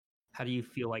 How do you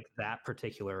feel like that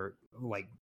particular like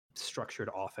structured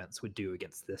offense would do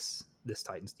against this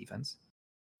Titans defense?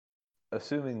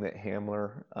 Assuming that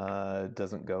Hamler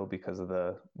doesn't go because of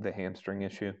the hamstring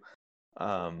issue,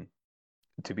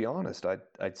 To be honest,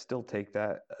 I'd still take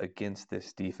that against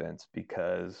this defense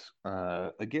because,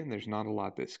 again, there's not a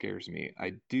lot that scares me.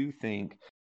 I do think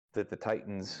that the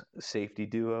Titans' safety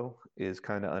duo is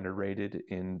kind of underrated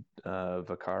in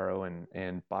Vaccaro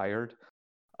and Byard.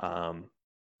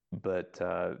 But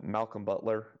Malcolm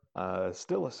Butler,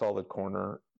 still a solid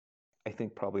corner. I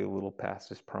think probably a little past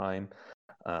his prime.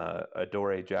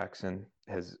 Adoree Jackson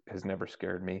has never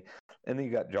scared me. And then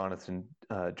you got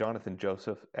Jonathan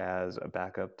Joseph as a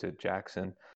backup to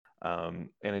Jackson. An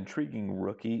intriguing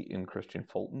rookie in Christian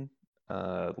Fulton,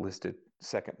 listed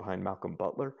second behind Malcolm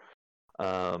Butler.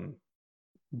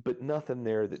 But nothing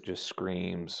there that just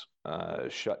screams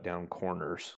shut down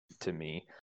corners to me.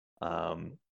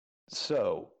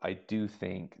 So I do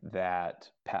think that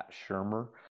Pat Shurmur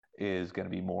is going to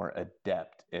be more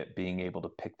adept at being able to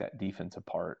pick that defense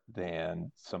apart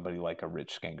than somebody like a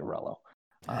Rich Scangarello.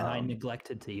 And I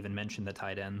neglected to even mention the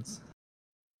tight ends.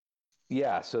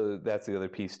 Yeah, so that's the other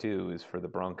piece too, is for the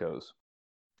Broncos.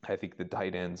 I think the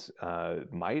tight ends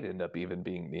might end up even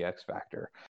being the X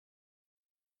factor.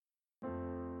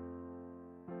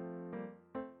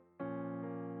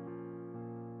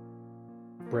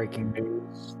 Breaking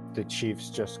news: the Chiefs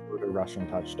just scored a rushing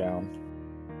touchdown.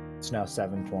 It's now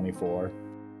 7:24.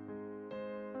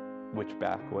 Which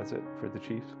back was it for the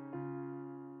Chiefs?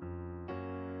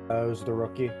 It was the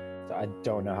rookie. I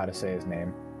don't know how to say his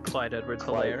name. Clyde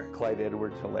Edwards-Helaire. Clyde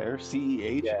Edwards-Helaire.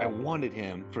 CEH. Yeah. I wanted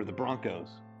him for the Broncos.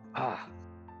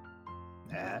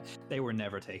 They were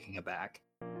never taking it back.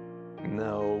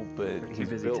 No, but They're too he's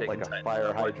busy built taking like a time fire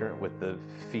off work. hydrant with the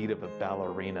feet of a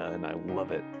ballerina, and I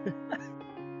love it.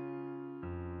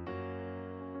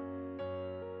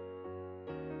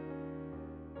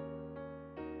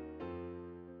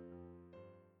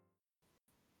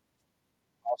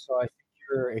 Also, I think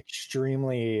you're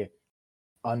extremely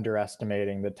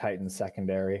underestimating the Titans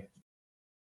secondary.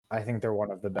 I think they're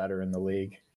one of the better in the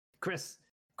league. Chris,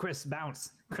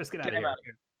 bounce. Chris, get out Get of him here. out of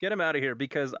here. Get him out of here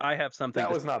because I have something. That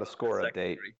to was say not a about score the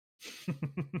update.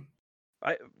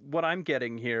 secondary. What I'm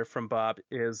getting here from Bob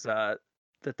is that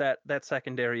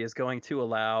secondary is going to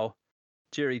allow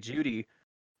Jerry Jeudy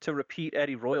to repeat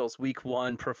Eddie Royal's Week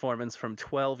 1 performance from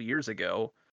 12 years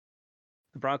ago.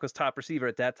 The Broncos' top receiver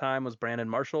at that time was Brandon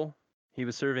Marshall. He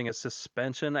was serving a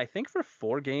suspension, I think, for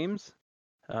 4 games.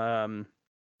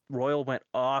 Royal went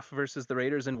off versus the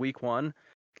Raiders in Week 1,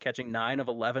 catching 9 of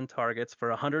 11 targets for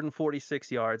 146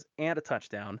 yards and a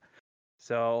touchdown.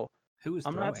 So Who was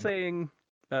I'm throwing? not saying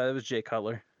it was Jay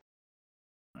Cutler.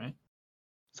 Right.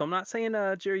 So I'm not saying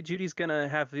Jerry Jeudy's gonna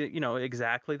have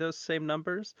exactly those same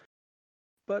numbers,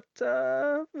 but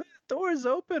the door's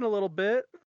open a little bit.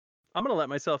 I'm gonna let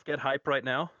myself get hype right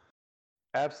now.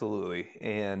 Absolutely,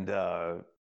 and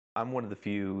I'm one of the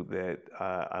few that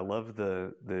I love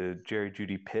the Jerry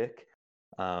Jeudy pick.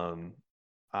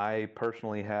 I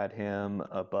personally had him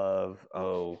above.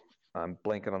 I'm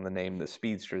blanking on the name. The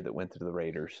speedster that went to the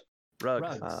Raiders.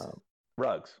 Ruggs.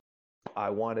 Ruggs. I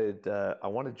wanted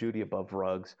Jeudy above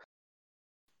Ruggs.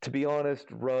 To be honest,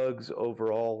 Ruggs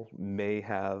overall may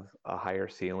have a higher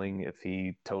ceiling if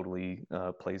he totally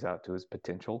plays out to his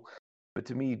potential. But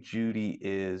to me, Jeudy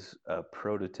is a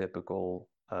prototypical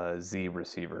Z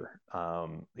receiver.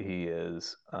 He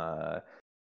is a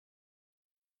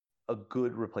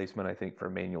good replacement, I think, for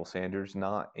Emmanuel Sanders.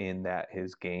 Not in that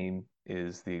his game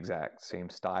is the exact same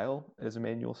style as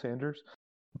Emmanuel Sanders,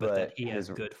 but that he has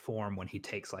good form when he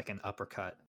takes like an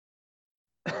uppercut.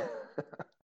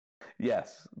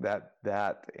 Yes, that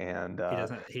and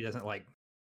he doesn't like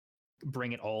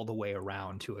bring it all the way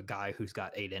around to a guy who's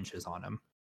got 8 inches on him.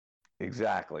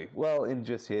 Exactly. Well, in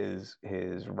just his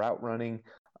route running,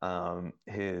 the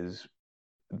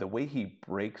way he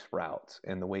breaks routes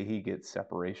and the way he gets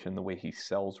separation, the way he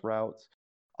sells routes.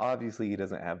 Obviously, he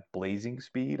doesn't have blazing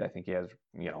speed. I think he has,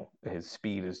 his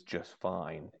speed is just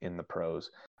fine in the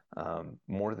pros,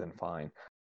 more than fine.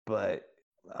 But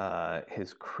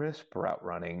his crisp route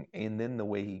running, and then the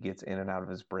way he gets in and out of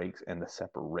his breaks and the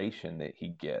separation that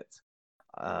he gets.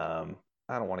 I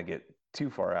don't want to get too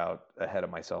far out ahead of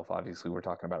myself. Obviously, we're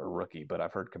talking about a rookie, but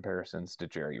I've heard comparisons to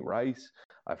Jerry Rice.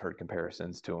 I've heard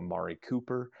comparisons to Amari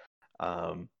Cooper,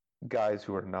 guys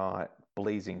who are not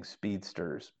blazing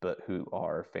speedsters, but who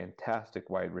are fantastic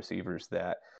wide receivers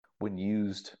that, when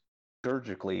used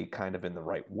surgically kind of in the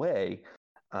right way,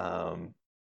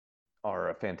 are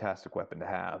a fantastic weapon to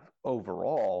have.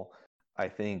 Overall, I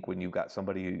think when you've got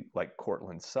somebody like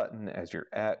Courtland Sutton as your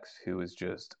X, who is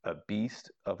just a beast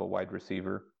of a wide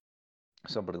receiver,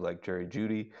 somebody like Jerry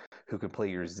Jeudy, who can play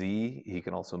your Z, he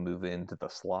can also move into the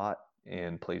slot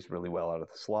and plays really well out of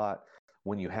the slot.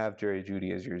 when you have Jerry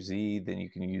Jeudy as your Z, then you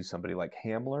can use somebody like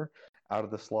Hamler out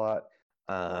of the slot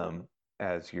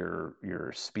as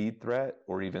your speed threat,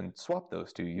 or even swap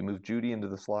those two. You move Jeudy into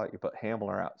the slot, you put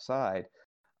Hamler outside.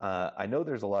 I know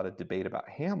there's a lot of debate about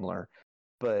Hamler,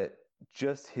 but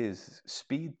just his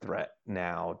speed threat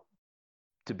now,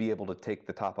 to be able to take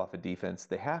the top off a defense,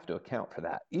 they have to account for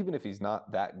that. Even if he's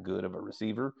not that good of a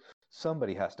receiver,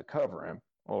 somebody has to cover him,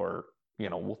 or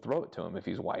we'll throw it to him if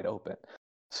he's wide open.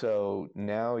 So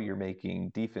now you're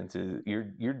making defenses,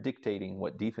 you're dictating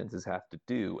what defenses have to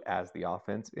do as the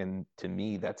offense, and to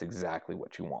me, that's exactly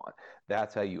what you want.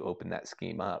 That's how you open that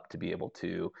scheme up, to be able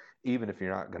to, even if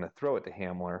you're not going to throw it to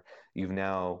Hamler, you've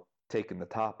now taken the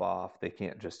top off. They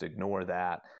can't just ignore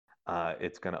that.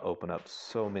 It's going to open up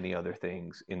so many other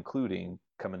things, including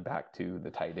coming back to the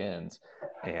tight ends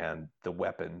and the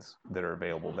weapons that are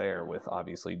available there, with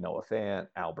obviously Noah Fant,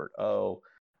 Albert O.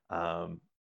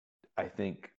 I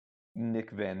think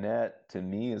Nick Van Nett, to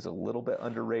me, is a little bit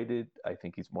underrated. I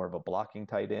think he's more of a blocking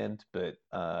tight end, but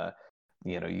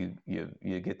you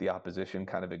get the opposition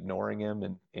kind of ignoring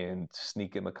him and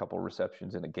sneak him a couple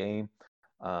receptions in a game.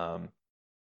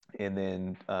 And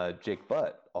then Jake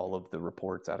Butt, all of the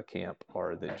reports out of camp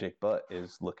are that Jake Butt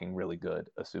is looking really good,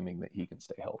 assuming that he can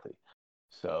stay healthy.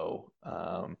 So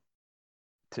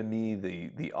to me,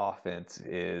 the offense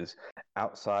is,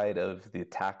 outside of the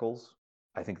tackles.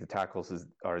 I think the tackles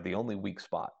are the only weak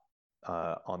spot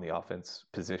on the offense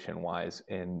position-wise,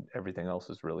 and everything else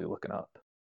is really looking up.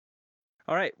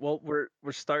 All right. Well, we're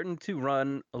starting to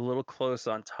run a little close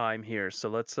on time here, so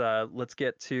let's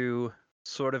get to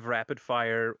sort of rapid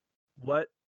fire. What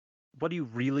do you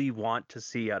really want to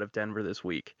see out of Denver this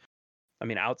week? I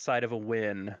mean, outside of a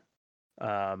win,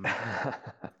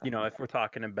 if we're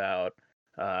talking about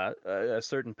a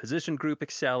certain position group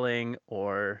excelling,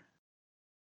 or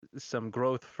some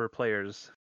growth for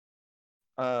players.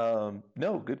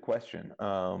 No, good question.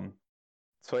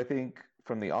 So I think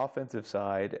from the offensive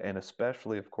side, and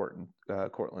especially if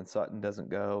Courtland Sutton doesn't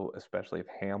go, especially if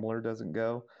Hamler doesn't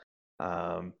go,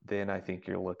 then I think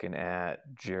you're looking at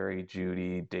Jerry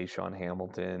Jeudy, Deshaun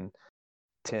Hamilton,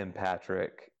 Tim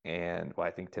Patrick, and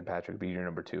I think Tim Patrick would be your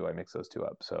number 2. I mix those two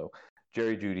up. So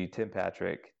Jerry Jeudy, Tim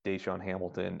Patrick, Deshaun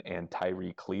Hamilton, and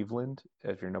Tyree Cleveland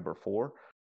as your number 4.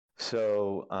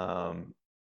 So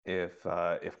if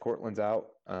Courtland's out,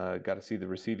 got to see the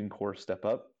receiving core step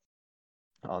up.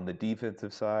 On the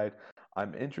defensive side,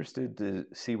 I'm interested to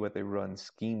see what they run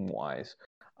scheme-wise.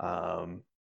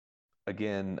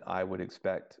 Again, I would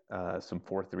expect some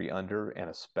 4-3 under, and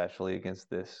especially against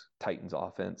this Titans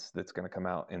offense that's going to come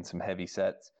out in some heavy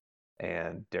sets,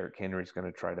 and Derrick Henry's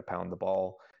going to try to pound the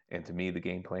ball. And to me, the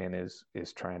game plan is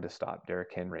trying to stop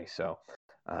Derrick Henry. So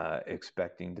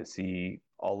expecting to see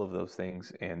all of those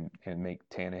things and make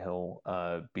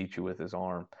Tannehill beat you with his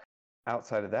arm.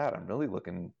 Outside of that, I'm really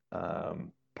looking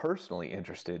personally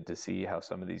interested to see how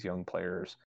some of these young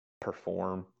players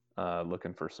perform,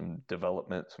 looking for some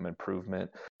development, some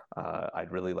improvement.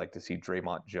 I'd really like to see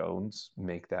Draymond Jones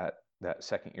make that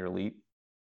second-year leap.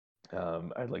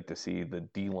 I'd like to see the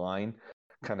D-line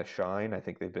kind of shine. I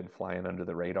think they've been flying under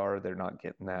the radar. They're not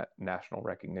getting that national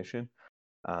recognition.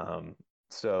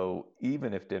 So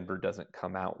even if Denver doesn't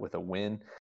come out with a win,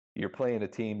 you're playing a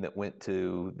team that went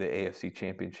to the AFC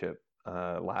Championship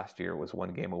last year, was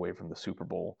one game away from the Super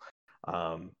Bowl.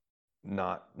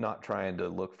 Not trying to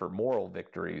look for moral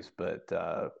victories, but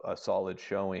a solid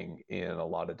showing in a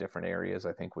lot of different areas,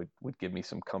 I think would give me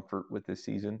some comfort with this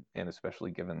season, and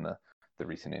especially given the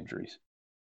recent injuries.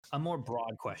 A more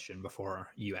broad question before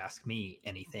you ask me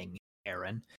anything,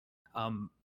 Aaron.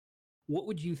 What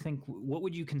would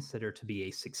you consider to be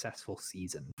a successful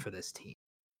season for this team?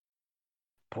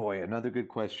 Boy, another good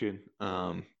question.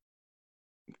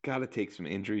 Got to take some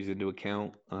injuries into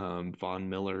account. Von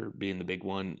Miller being the big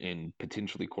one, and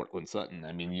potentially Courtland Sutton.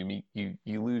 I mean,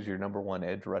 you lose your number 1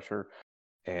 edge rusher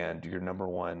and your number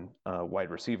 1 wide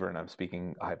receiver, and I'm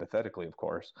speaking hypothetically, of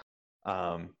course.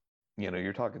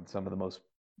 You're talking some of the most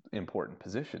important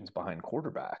positions behind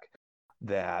quarterback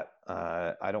that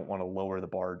I don't want to lower the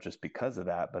bar just because of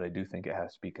that, but I do think it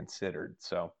has to be considered.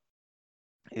 So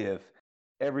if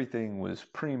everything was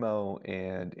primo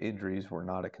and injuries were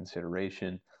not a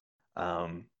consideration,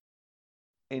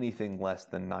 anything less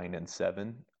than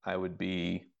 9-7, I would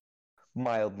be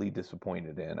mildly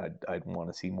disappointed in. I'd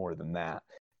want to see more than that.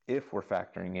 If we're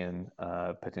factoring in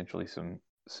potentially some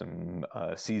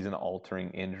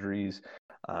season-altering injuries,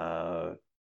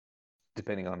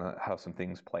 depending on how some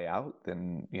things play out,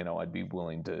 then I'd be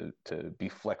willing to be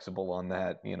flexible on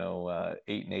that.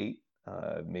 8-8.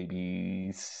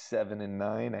 Maybe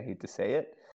 7-9. I hate to say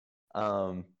it,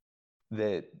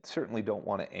 that certainly don't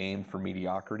want to aim for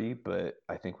mediocrity, but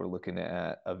I think we're looking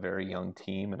at a very young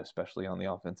team, and especially on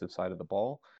the offensive side of the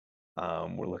ball.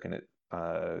 We're looking at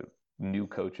new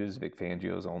coaches. Vic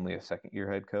Fangio is only a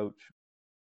second-year head coach.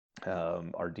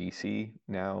 Our DC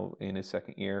now in his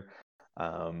second year.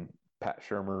 Pat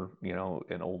Shurmur,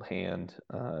 an old hand,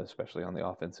 especially on the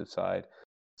offensive side.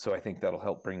 So I think that'll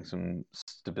help bring some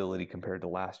stability compared to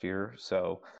last year.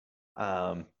 So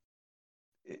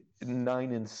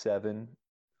 9-7,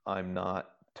 I'm not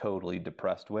totally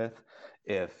depressed with.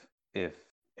 If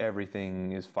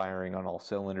everything is firing on all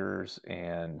cylinders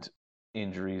and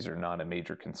injuries are not a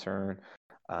major concern,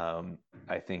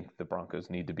 I think the Broncos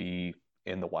need to be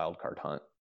in the wild card hunt.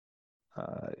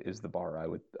 Is the bar I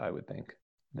would think.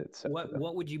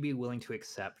 What would you be willing to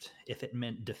accept if it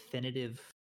meant definitive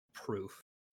proof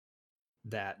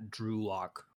that Drew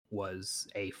Lock was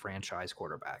a franchise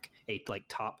quarterback, a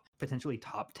potentially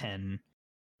top 10,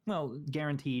 well,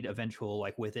 guaranteed eventual,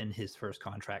 within his first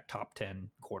contract, top 10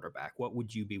 quarterback? What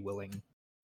would you be willing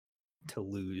to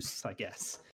lose, I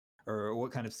guess? Or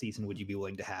what kind of season would you be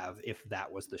willing to have if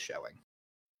that was the showing?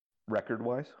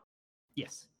 Record-wise?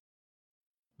 Yes.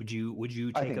 Would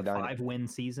you take a 5-win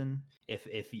season if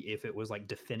it was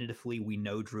definitively we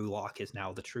know Drew Lock is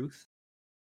now the truth?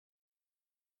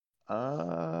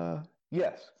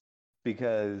 Yes,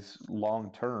 because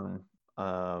long term,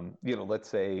 let's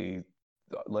say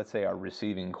our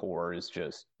receiving core is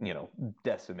just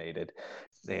decimated,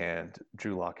 and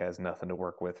Drew Lock has nothing to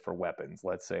work with for weapons.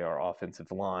 Let's say our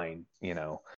offensive line,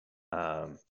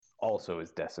 also is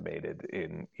decimated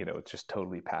in it's just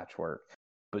totally patchwork.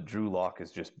 But Drew Lock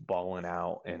is just balling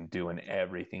out and doing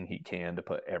everything he can to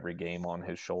put every game on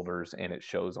his shoulders, and it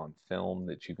shows on film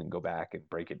that you can go back and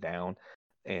break it down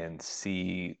and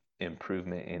see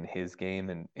improvement in his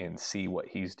game and see what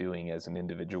he's doing as an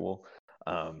individual.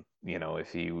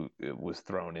 If he was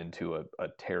thrown into a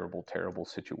terrible, terrible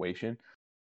situation,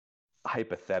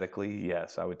 hypothetically,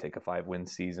 yes, I would take a 5-win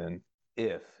season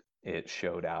if it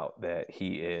showed out that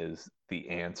he is the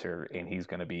answer and he's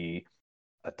going to be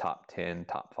a top 10,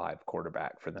 top 5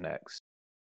 quarterback for the next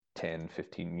 10,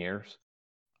 15 years.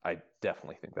 I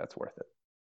definitely think that's worth it.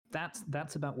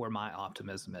 That's about where my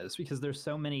optimism is, because there's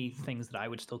so many things that I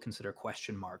would still consider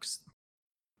question marks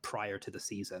prior to the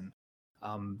season.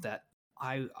 That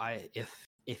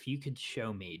if you could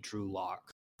show me Drew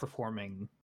Lock performing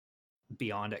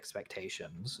beyond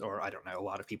expectations, or I don't know, a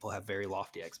lot of people have very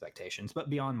lofty expectations, but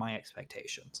beyond my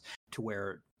expectations, to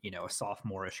where a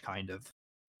sophomore-ish kind of,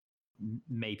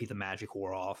 maybe the magic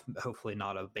wore off, hopefully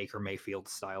not a Baker Mayfield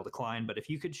style decline, but if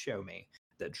you could show me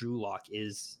that Drew Lock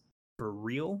is for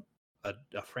real a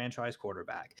franchise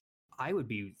quarterback, I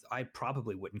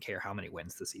probably wouldn't care how many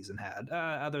wins the season had,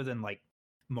 other than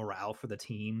morale for the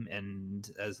team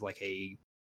and as a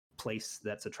place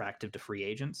that's attractive to free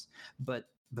agents. But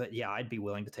yeah, I'd be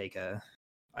willing to take a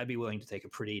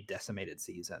pretty decimated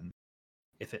season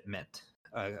if it meant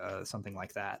something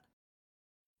like that.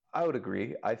 I would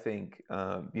agree. I think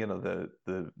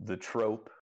the trope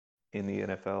in the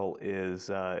NFL is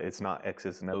it's not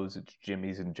X's and O's, it's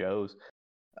Jimmys and Joes.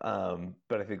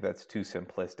 But I think that's too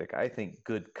simplistic. I think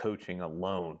good coaching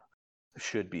alone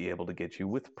should be able to get you,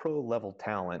 with pro level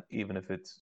talent, even if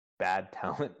it's bad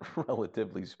talent,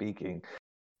 relatively speaking,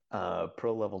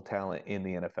 pro level talent in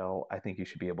the NFL, I think you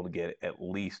should be able to get at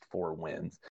least 4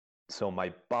 wins. So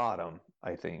my bottom,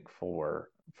 I think, for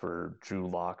Drew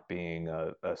Lock being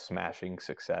a smashing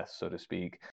success, so to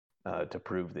speak, to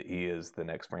prove that he is the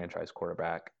next franchise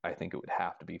quarterback, I think it would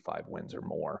have to be 5 wins or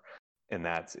more. And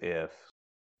that's if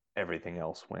everything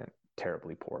else went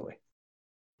terribly poorly.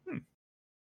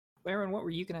 Aaron, what were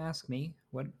you going to ask me?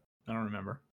 What? I don't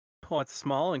remember. Well, it's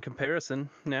small in comparison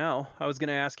now. I was going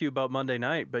to ask you about Monday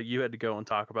night, but you had to go and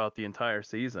talk about the entire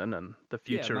season and the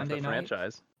future of the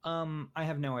franchise. I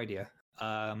have no idea.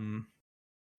 I don't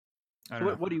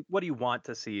know. What do you want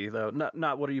to see though?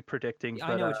 Not what are you predicting?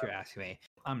 I know what you're asking me.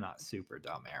 I'm not super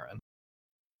dumb, Aaron.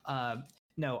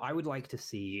 No, I would like to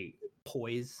see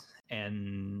poise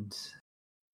and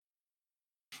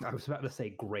I was about to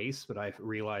say grace, but I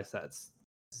realized that's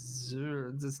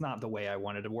not the way I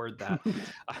wanted to word that.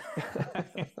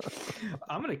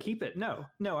 I'm going to keep it. No,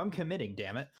 I'm committing,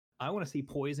 damn it. I want to see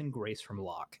poise and grace from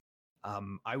Lock.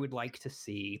 I would like to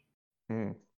see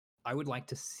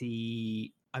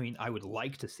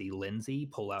Lindsay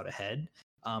pull out ahead,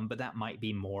 but that might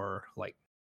be more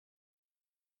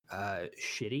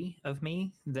shitty of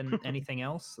me than anything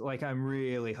else. I'm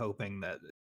really hoping that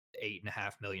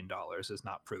 $8.5 million is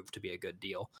not proved to be a good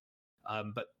deal.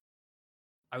 But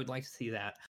I would like to see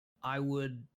that. I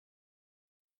would.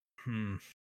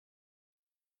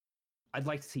 I'd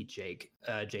like to see Jake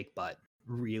Butt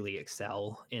really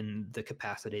excel in the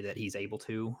capacity that he's able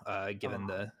to, given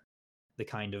the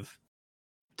kind of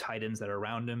tight ends that are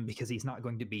around him, because he's not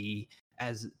going to be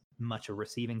as much a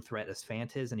receiving threat as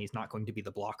Fant is, and he's not going to be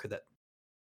the blocker that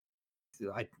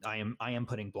I am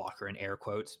putting blocker in air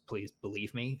quotes, please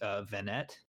believe me,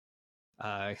 Vanette,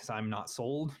 because I'm not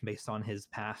sold based on his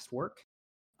past work.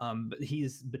 But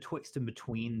he's betwixt and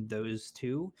between those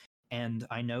two. And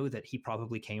I know that he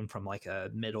probably came from like a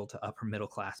middle to upper middle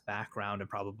class background and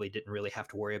probably didn't really have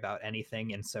to worry about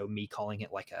anything. And so me calling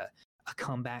it like a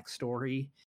comeback story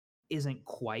isn't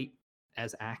quite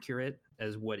as accurate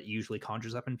as what it usually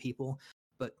conjures up in people.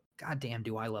 But goddamn,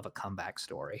 do I love a comeback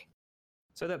story.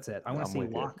 So that's it. I want to see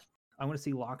Locke. I want to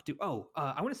see Locke do.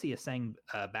 I want to see Essang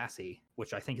Bassey,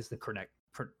 which I think is the correct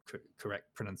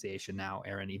pronunciation now,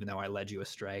 Aaron. Even though I led you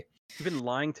astray, you've been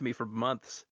lying to me for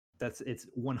months. It's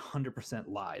 100%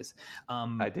 lies.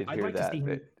 I did hear like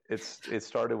that. It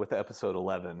started with episode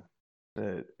 11.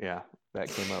 Yeah, that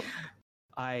came up.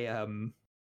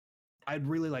 I'd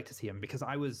really like to see him because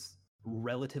I was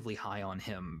relatively high on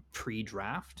him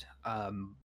pre-draft.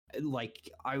 Like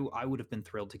I would have been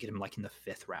thrilled to get him like in the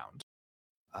 5th round.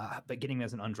 But getting him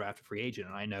as an undrafted free agent,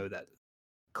 and I know that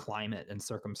climate and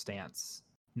circumstance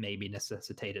maybe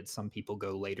necessitated some people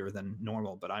go later than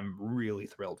normal, but I'm really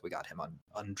thrilled we got him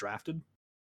undrafted.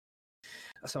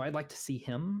 So I'd like to see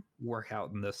him work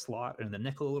out in the slot and the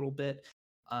nickel a little bit.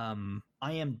 I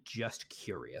am just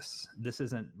curious. This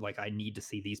isn't like I need to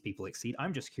see these people exceed.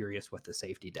 I'm just curious what the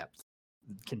safety depth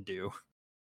can do,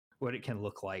 what it can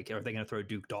look like. Are they going to throw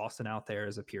Duke Dawson out there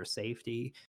as a pure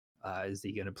safety? Is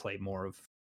he going to play more of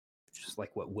just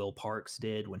like what Will Parks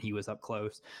did when he was up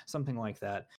close? Something like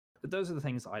that. But those are the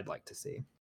things I'd like to see.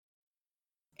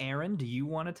 Aaron, do you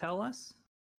want to tell us?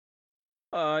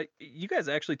 You guys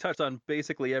actually touched on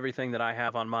basically everything that I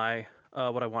have on my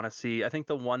what I want to see. I think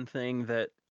the one thing that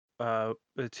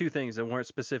the 2 things that weren't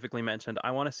specifically mentioned, I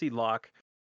want to see Locke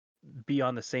be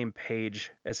on the same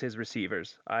page as his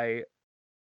receivers. I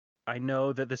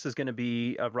know that this is going to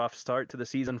be a rough start to the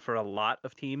season for a lot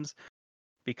of teams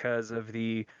because of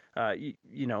the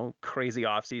crazy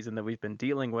offseason that we've been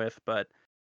dealing with, but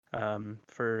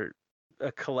for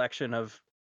a collection of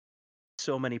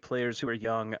so many players who are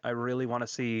young, I really want to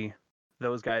see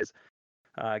those guys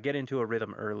get into a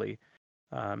rhythm early.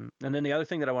 And then the other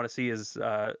thing that I want to see is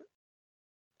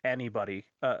anybody,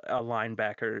 a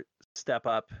linebacker, step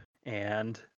up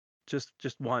and just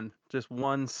one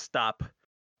stop,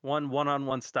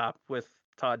 one-on-one stop with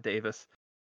Todd Davis.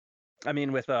 I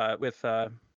mean with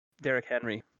Derrick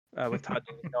Henry, with Todd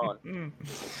Davis gone.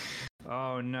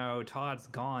 Oh no, Todd's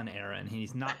gone, Aaron.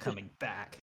 He's not coming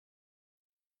back.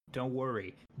 Don't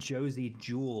worry, Josie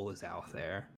Jewell is out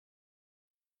there.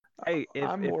 Hey,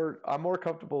 I'm more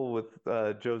comfortable with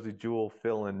Josie Jewell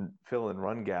filling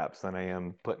run gaps than I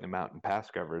am putting him out in pass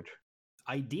coverage.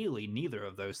 Ideally, neither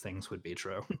of those things would be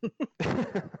true.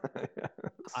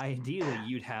 Ideally,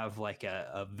 you'd have like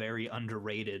a very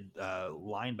underrated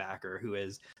linebacker who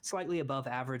is slightly above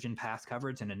average in pass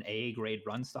coverage and an A-grade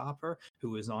run stopper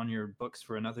who is on your books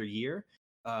for another year.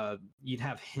 You'd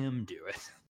have him do it.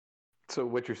 So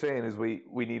what you're saying is we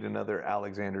need another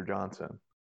Alexander Johnson.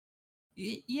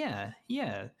 Yeah.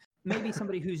 Maybe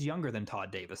somebody who's younger than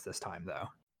Todd Davis this time, though.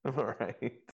 All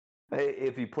right. Hey,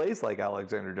 if he plays like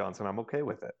Alexander Johnson, I'm okay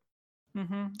with it.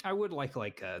 Mm-hmm. I would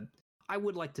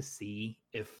like to see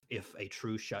if a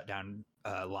true shutdown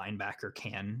linebacker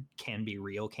can be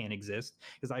real, can exist.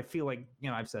 Because I feel like,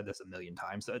 I've said this a million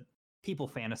times, that people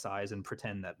fantasize and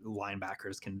pretend that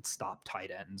linebackers can stop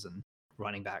tight ends and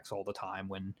running backs all the time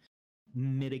when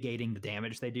mitigating the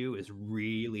damage they do is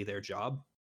really their job.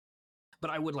 But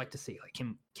I would like to see, like,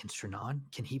 can Strnad,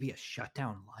 can he be a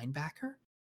shutdown linebacker?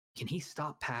 Can he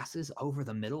stop passes over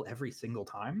the middle every single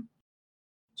time?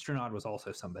 Strnad was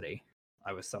also somebody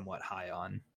I was somewhat high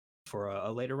on for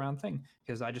a later round thing,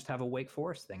 because I just have a Wake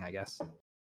Forest thing, I guess.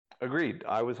 Agreed.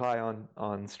 I was high on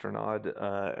Strnad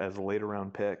as a later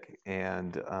round pick,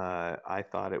 and I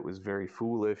thought it was very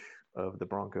foolish of the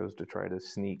Broncos to try to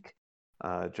sneak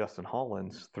Justin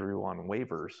Hollins through on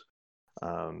waivers.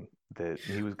 That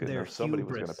he was good enough, somebody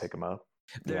was going to pick him up.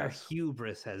 Their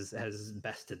hubris has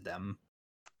bested them.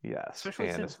 Yes,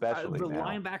 especially the now,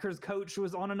 linebackers coach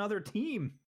was on another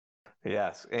team.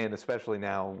 Yes, and especially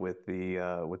now with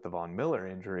the Von Miller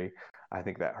injury, I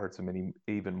think that hurts him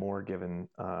even more, given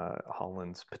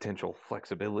Holland's potential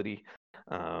flexibility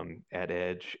at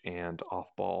edge and off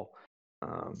ball.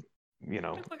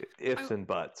 Ifs and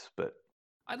buts, but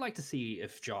I'd like to see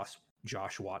if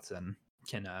Josh Watson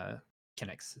can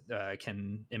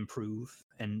can improve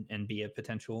and be a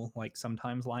potential like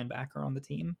sometimes linebacker on the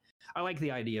team. I like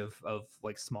the idea of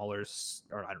like smaller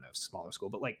school,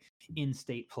 but like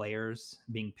in-state players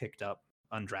being picked up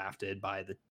undrafted by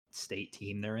the state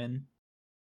team they're in.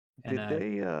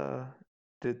 And,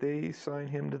 did they sign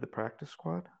him to the practice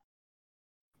squad?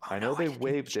 I know no, they didn't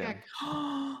waived him. check.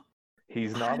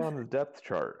 He's not on the depth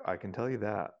chart. I can tell you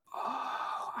that.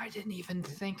 Oh, I didn't even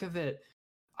think of it.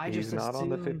 He's not on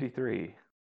the 53.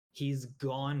 He's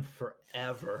gone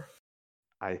forever.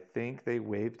 I think they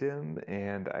waived him,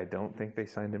 and I don't think they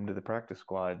signed him to the practice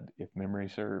squad, if memory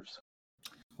serves.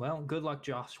 Well, good luck,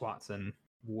 Josh Watson,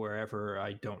 wherever.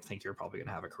 I don't think you're probably going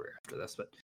to have a career after this, but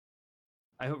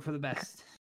I hope for the best.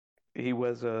 He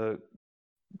was a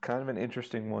kind of an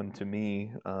interesting one to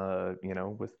me,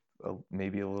 with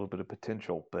maybe a little bit of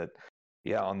potential. But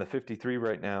yeah, on the 53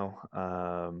 right now,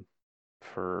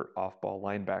 for off-ball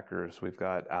linebackers, we've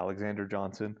got Alexander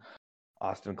Johnson,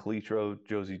 Austin Calitro,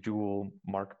 Josie Jewell,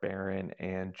 Mark Barron,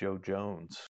 and Joe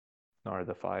Jones are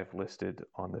the 5 listed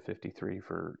on the 53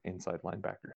 for inside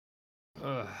linebacker.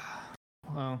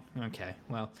 Well, okay.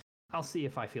 Well, I'll see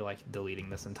if I feel like deleting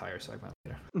this entire segment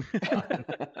later.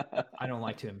 I don't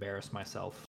like to embarrass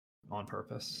myself on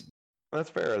purpose.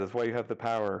 That's fair. That's why you have the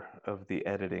power of the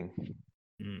editing.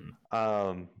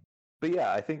 But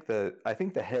yeah, I think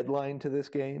the headline to this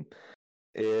game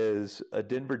is a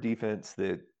Denver defense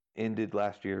that ended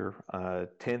last year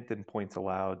 10th in points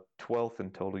allowed, 12th in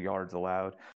total yards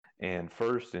allowed, and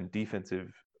first in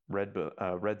defensive red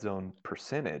zone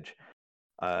percentage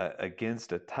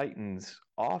against a Titans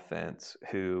offense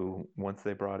who, once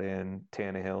they brought in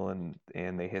Tannehill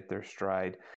and they hit their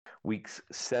stride, weeks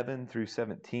 7 through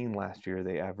 17 last year,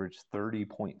 they averaged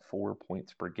 30.4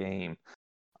 points per game.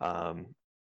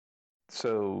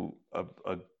 So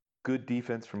a good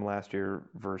defense from last year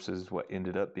versus what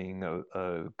ended up being a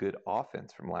good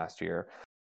offense from last year.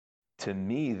 To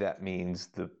me, that means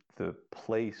the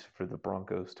place for the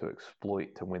Broncos to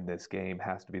exploit to win this game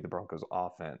has to be the Broncos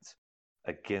offense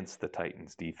against the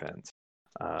Titans defense.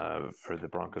 For the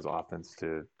Broncos offense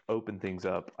to open things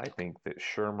up, I think that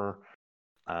Shurmur,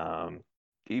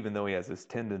 even though he has his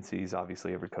tendencies,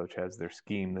 obviously every coach has their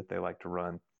scheme that they like to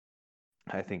run.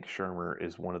 I think Shurmur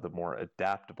is one of the more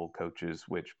adaptable coaches,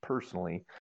 which personally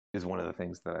is one of the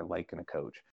things that I like in a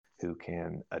coach who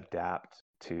can adapt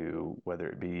to whether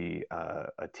it be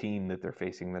a team that they're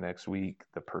facing the next week,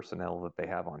 the personnel that they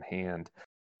have on hand,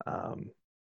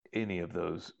 any of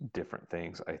those different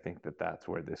things. I think that that's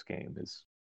where this game is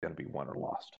going to be won or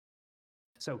lost.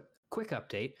 So, quick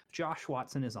update. Josh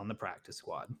Watson is on the practice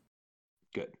squad.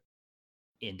 Good.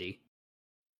 Indy.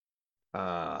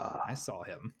 I saw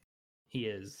him. He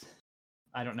is.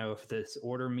 I don't know if this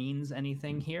order means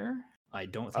anything here. I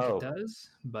don't think it does,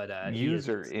 but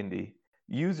User Indy.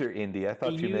 I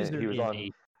thought you meant he was on.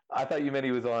 I thought you meant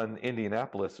he was on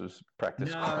Indianapolis's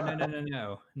practice squad.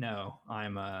 No.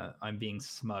 I'm being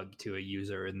smug to a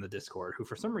user in the Discord who,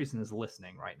 for some reason, is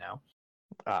listening right now.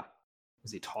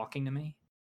 Is he talking to me?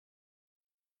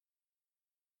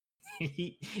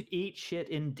 Eat shit,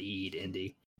 indeed,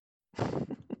 Indy.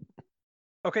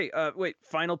 Okay, wait.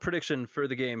 Final prediction for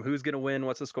the game. Who's gonna win?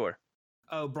 What's the score?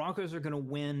 Oh, Broncos are gonna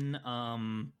win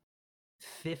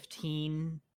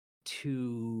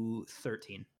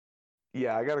 15-13.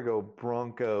 Yeah, I gotta go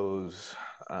Broncos.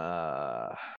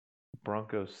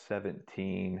 Broncos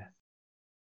 17,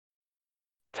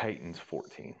 Titans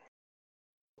 14.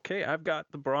 Okay, I've got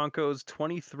the Broncos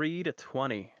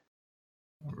 23-20.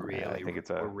 Really, I think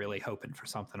we're really hoping for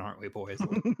something, aren't we, boys?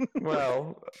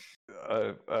 Well,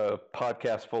 a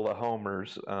podcast full of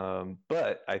homers,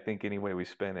 but I think any way we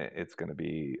spin it, it's going to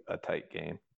be a tight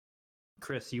game.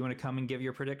 Chris, you want to come and give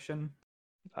your prediction?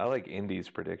 I like Indy's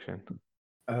prediction.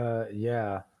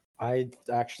 Yeah, I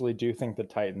actually do think the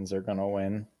Titans are going to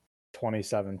win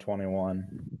 27-21.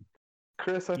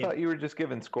 Chris, I thought you were just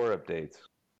giving score updates.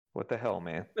 What the hell,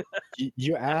 man?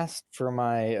 You asked for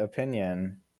my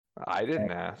opinion. I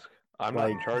didn't ask. I'm not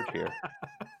in charge here.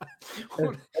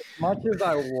 As much as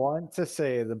I want to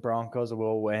say the Broncos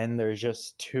will win, there's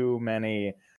just too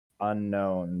many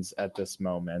unknowns at this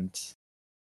moment.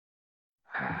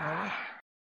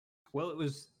 Well, it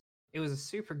was a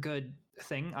super good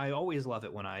thing. I always love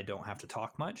it when I don't have to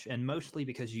talk much, and mostly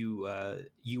because you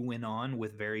went on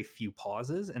with very few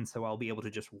pauses, and so I'll be able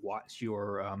to just watch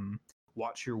your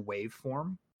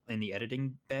waveform in the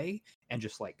editing bay and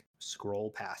just like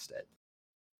scroll past it.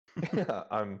 Yeah,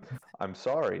 I'm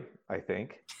sorry, I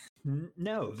think.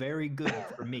 No, very good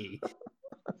for me.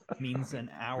 Means an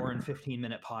hour and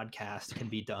 15-minute podcast can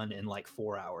be done in like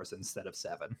 4 hours instead of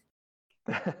 7.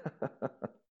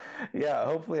 Yeah,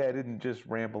 hopefully I didn't just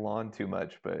ramble on too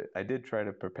much, but I did try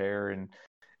to prepare and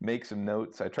make some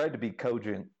notes. I tried to be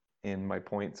cogent in my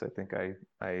points. I think I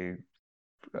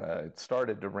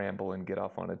started to ramble and get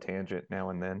off on a tangent now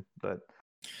and then, but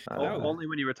Only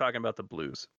when you were talking about the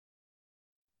Blues.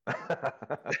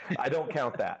 I don't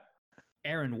count that.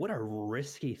 Aaron, what a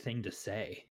risky thing to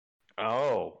say.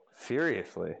 Oh,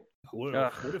 seriously?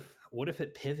 What if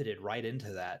it pivoted right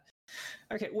into that?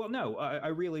 Okay, well, no, I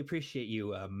really appreciate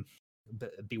you.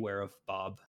 Beware of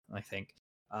Bob. I think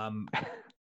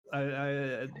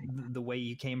the way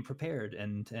you came prepared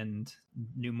and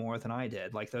knew more than I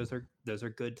did. Like those are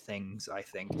good things, I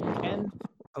think, and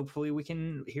hopefully we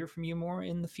can hear from you more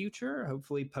in the future.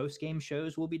 Hopefully, post game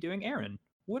shows we'll be doing. Aaron,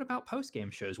 what about post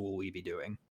game shows will we be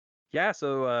doing? Yeah,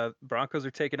 so Broncos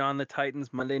are taking on the Titans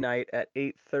Monday night at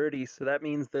 8:30. So that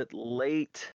means that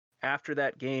late after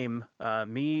that game,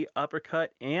 me,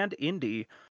 Uppercut, and Indy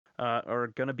are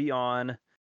going to be on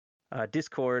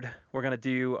Discord. We're going to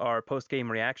do our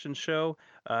post-game reaction show.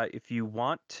 If you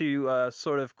want to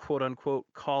sort of quote-unquote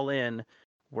call in,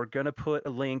 we're going to put a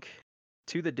link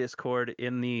to the Discord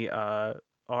in the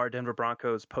our Denver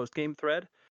Broncos post-game thread.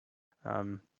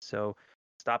 So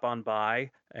stop on by,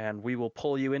 and we will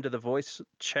pull you into the voice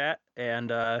chat,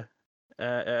 and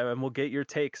we'll get your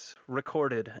takes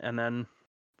recorded, and then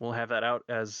we'll have that out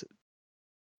as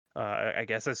I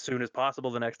guess as soon as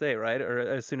possible the next day, right? Or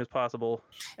as soon as possible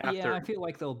after. Yeah, I feel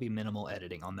like there'll be minimal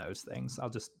editing on those things. I'll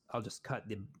just cut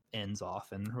the ends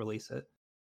off and release it.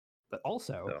 But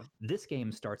also, this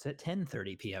game starts at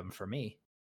 10:30 p.m. for me.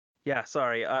 Yeah,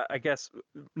 sorry. I guess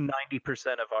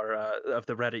 90% of our of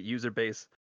the Reddit user base,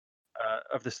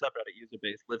 of the subreddit user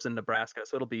base, lives in Nebraska,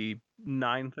 so it'll be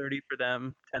 9:30 for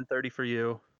them, 10:30 for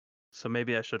you. So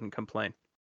maybe I shouldn't complain.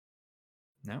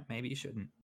 No, maybe you shouldn't.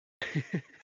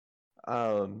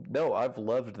 No, I've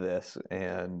loved this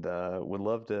and would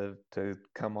love to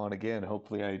come on again.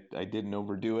 Hopefully I didn't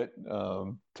overdo it.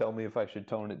 Tell me if I should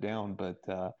tone it down, but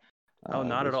oh,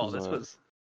 not at all. This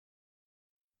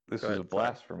was a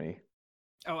blast for me.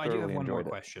 Oh, I do have one more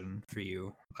question for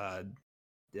you,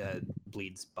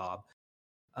 Bleeds Bob.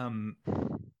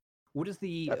 What is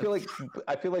the?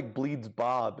 I feel like Bleeds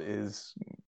Bob is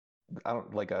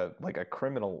like a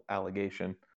criminal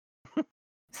allegation.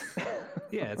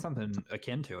 Yeah, it's something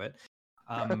akin to it.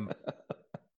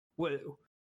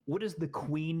 What is the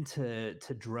queen to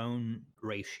drone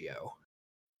ratio?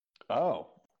 Oh,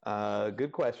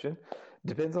 good question.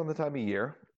 Depends on the time of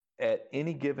year. At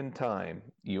any given time,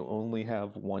 you only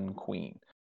have one queen.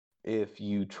 If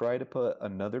you try to put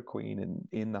another queen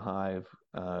in the hive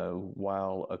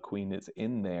while a queen is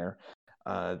in there,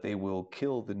 they will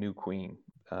kill the new queen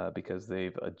because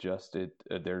they've adjusted.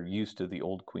 They're used to the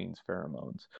old queen's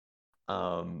pheromones.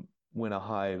 When a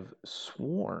hive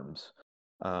swarms,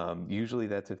 usually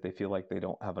that's if they feel like they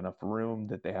don't have enough room,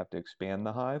 that they have to expand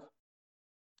the hive.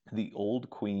 The old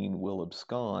queen will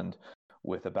abscond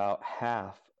with about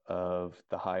half of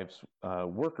the hive's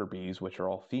worker bees, which are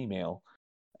all female,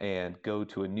 and go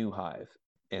to a new hive.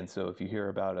 And so if you hear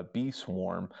about a bee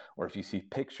swarm, or if you see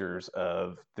pictures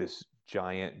of this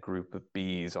giant group of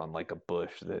bees on like a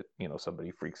bush that,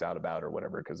 somebody freaks out about or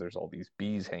whatever, because there's all these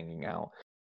bees hanging out,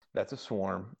 that's a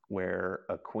swarm where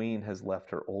a queen has left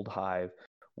her old hive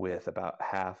with about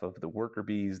half of the worker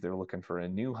bees. They're looking for a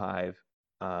new hive.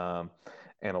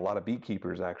 And a lot of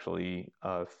beekeepers actually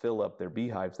fill up their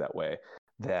beehives that way,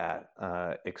 that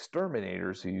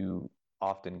exterminators who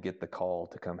often get the call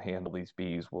to come handle these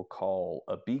bees will call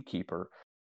a beekeeper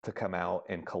to come out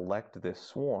and collect this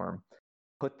swarm,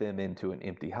 put them into an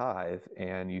empty hive,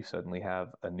 and you suddenly have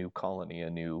a new colony, a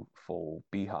new full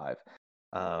beehive.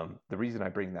 The reason I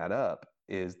bring that up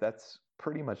is that's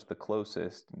pretty much the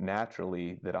closest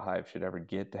naturally that a hive should ever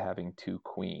get to having two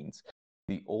queens.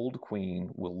 The old queen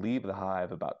will leave the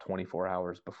hive about 24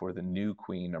 hours before the new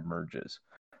queen emerges.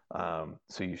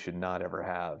 So you should not ever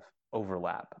have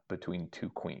overlap between two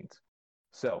queens.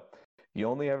 So you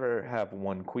only ever have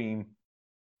one queen.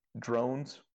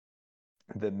 Drones,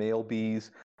 the male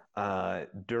bees,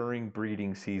 during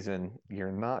breeding season,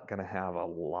 you're not going to have a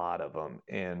lot of them.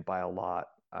 And by a lot,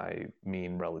 I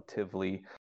mean relatively.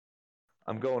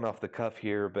 I'm going off the cuff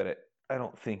here, but I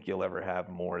don't think you'll ever have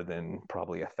more than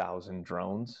probably 1,000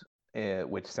 drones,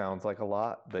 which sounds like a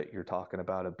lot, but you're talking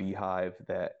about a beehive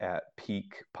that at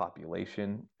peak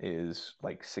population is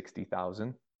like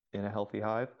 60,000 in a healthy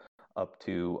hive, up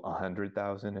to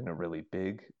 100,000 in a really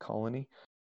big colony.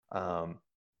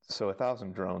 So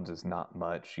 1,000 drones is not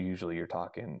much. Usually you're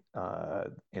talking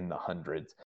in the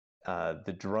hundreds.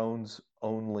 The drones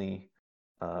only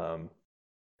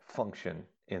function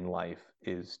in life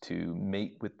is to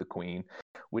mate with the queen,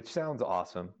 which sounds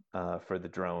awesome for the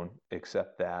drone,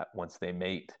 except that once they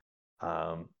mate,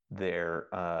 their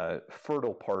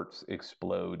fertile parts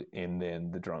explode and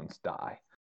then the drones die.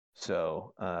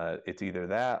 So it's either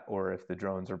that, or if the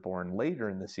drones are born later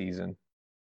in the season,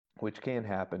 which can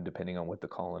happen depending on what the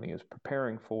colony is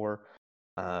preparing for.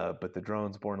 But the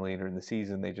drones born later in the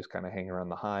season, they just kind of hang around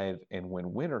the hive. And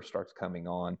when winter starts coming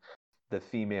on, the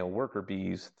female worker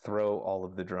bees throw all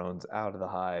of the drones out of the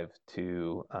hive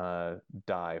to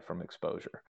die from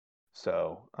exposure.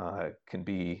 So it can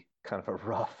be kind of a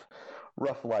rough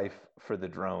life for the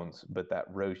drones. But that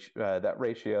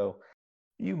ratio,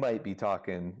 you might be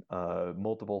talking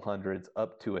multiple hundreds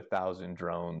up to 1,000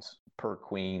 drones per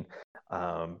queen.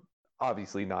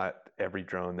 Obviously not every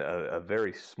drone. A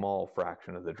very small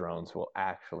fraction of the drones will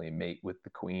actually mate with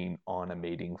the queen on a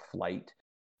mating flight.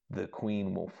 The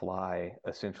queen will fly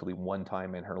essentially one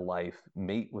time in her life,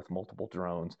 mate with multiple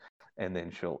drones, and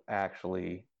then she'll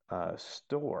actually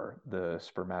store the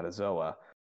spermatozoa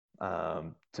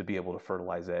to be able to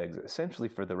fertilize eggs essentially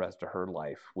for the rest of her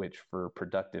life, which for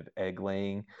productive egg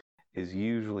laying is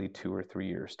usually 2 or 3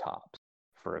 years tops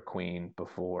for a queen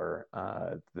before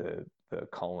the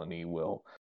colony will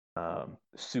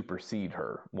supersede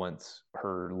her. Once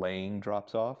her laying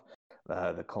drops off,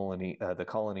 the colony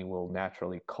will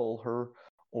naturally cull her,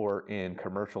 or in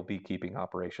commercial beekeeping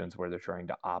operations where they're trying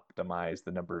to optimize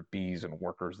the number of bees and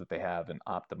workers that they have and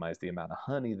optimize the amount of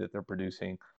honey that they're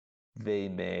producing, they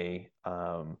may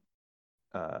I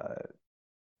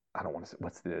don't want to say,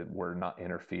 what's the word, not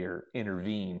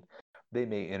intervene. They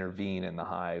may intervene in the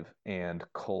hive and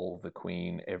cull the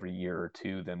queen every year or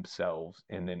two themselves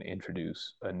and then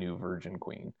introduce a new virgin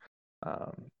queen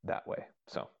that way.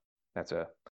 So that's a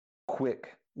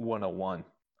quick 101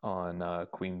 on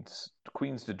queens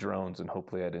to drones, and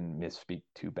hopefully I didn't misspeak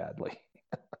too badly.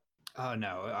 Oh,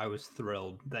 no, I was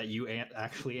thrilled that you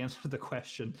actually answered the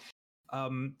question.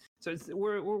 So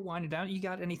we're winding down. You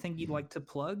got anything you'd like to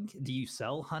plug? Do you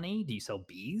sell honey? Do you sell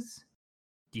bees?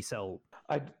 Do you sell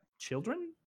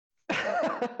children?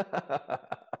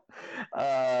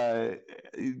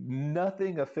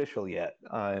 Nothing official yet.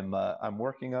 I'm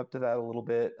working up to that a little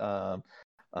bit.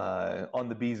 On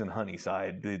the bees and honey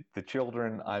side, the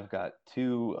children, I've got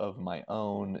 2 of my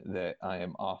own that I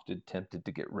am often tempted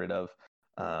to get rid of,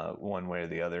 one way or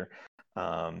the other.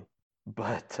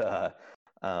 But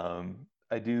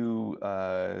I do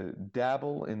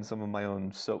dabble in some of my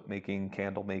own soap making,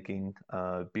 candle making,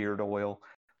 beard oil,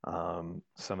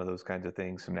 some of those kinds of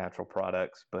things, some natural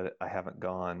products, but I haven't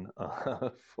gone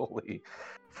fully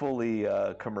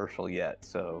commercial yet.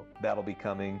 So that'll be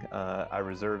coming. I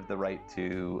reserve the right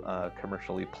to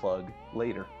commercially plug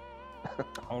later.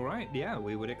 All right. Yeah,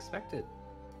 we would expect it.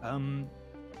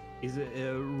 Is it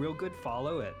a real good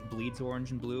follow at Bleeds Orange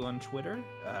and Blue on Twitter?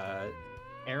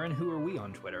 Aaron, who are we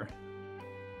on Twitter?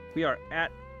 We are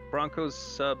at Broncos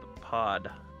Sub Pod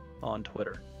on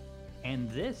Twitter. And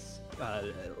this,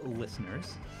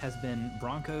 listeners, has been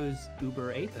Broncos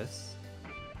Uber Apis.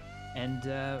 And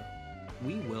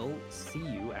we will see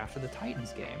you after the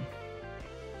Titans game.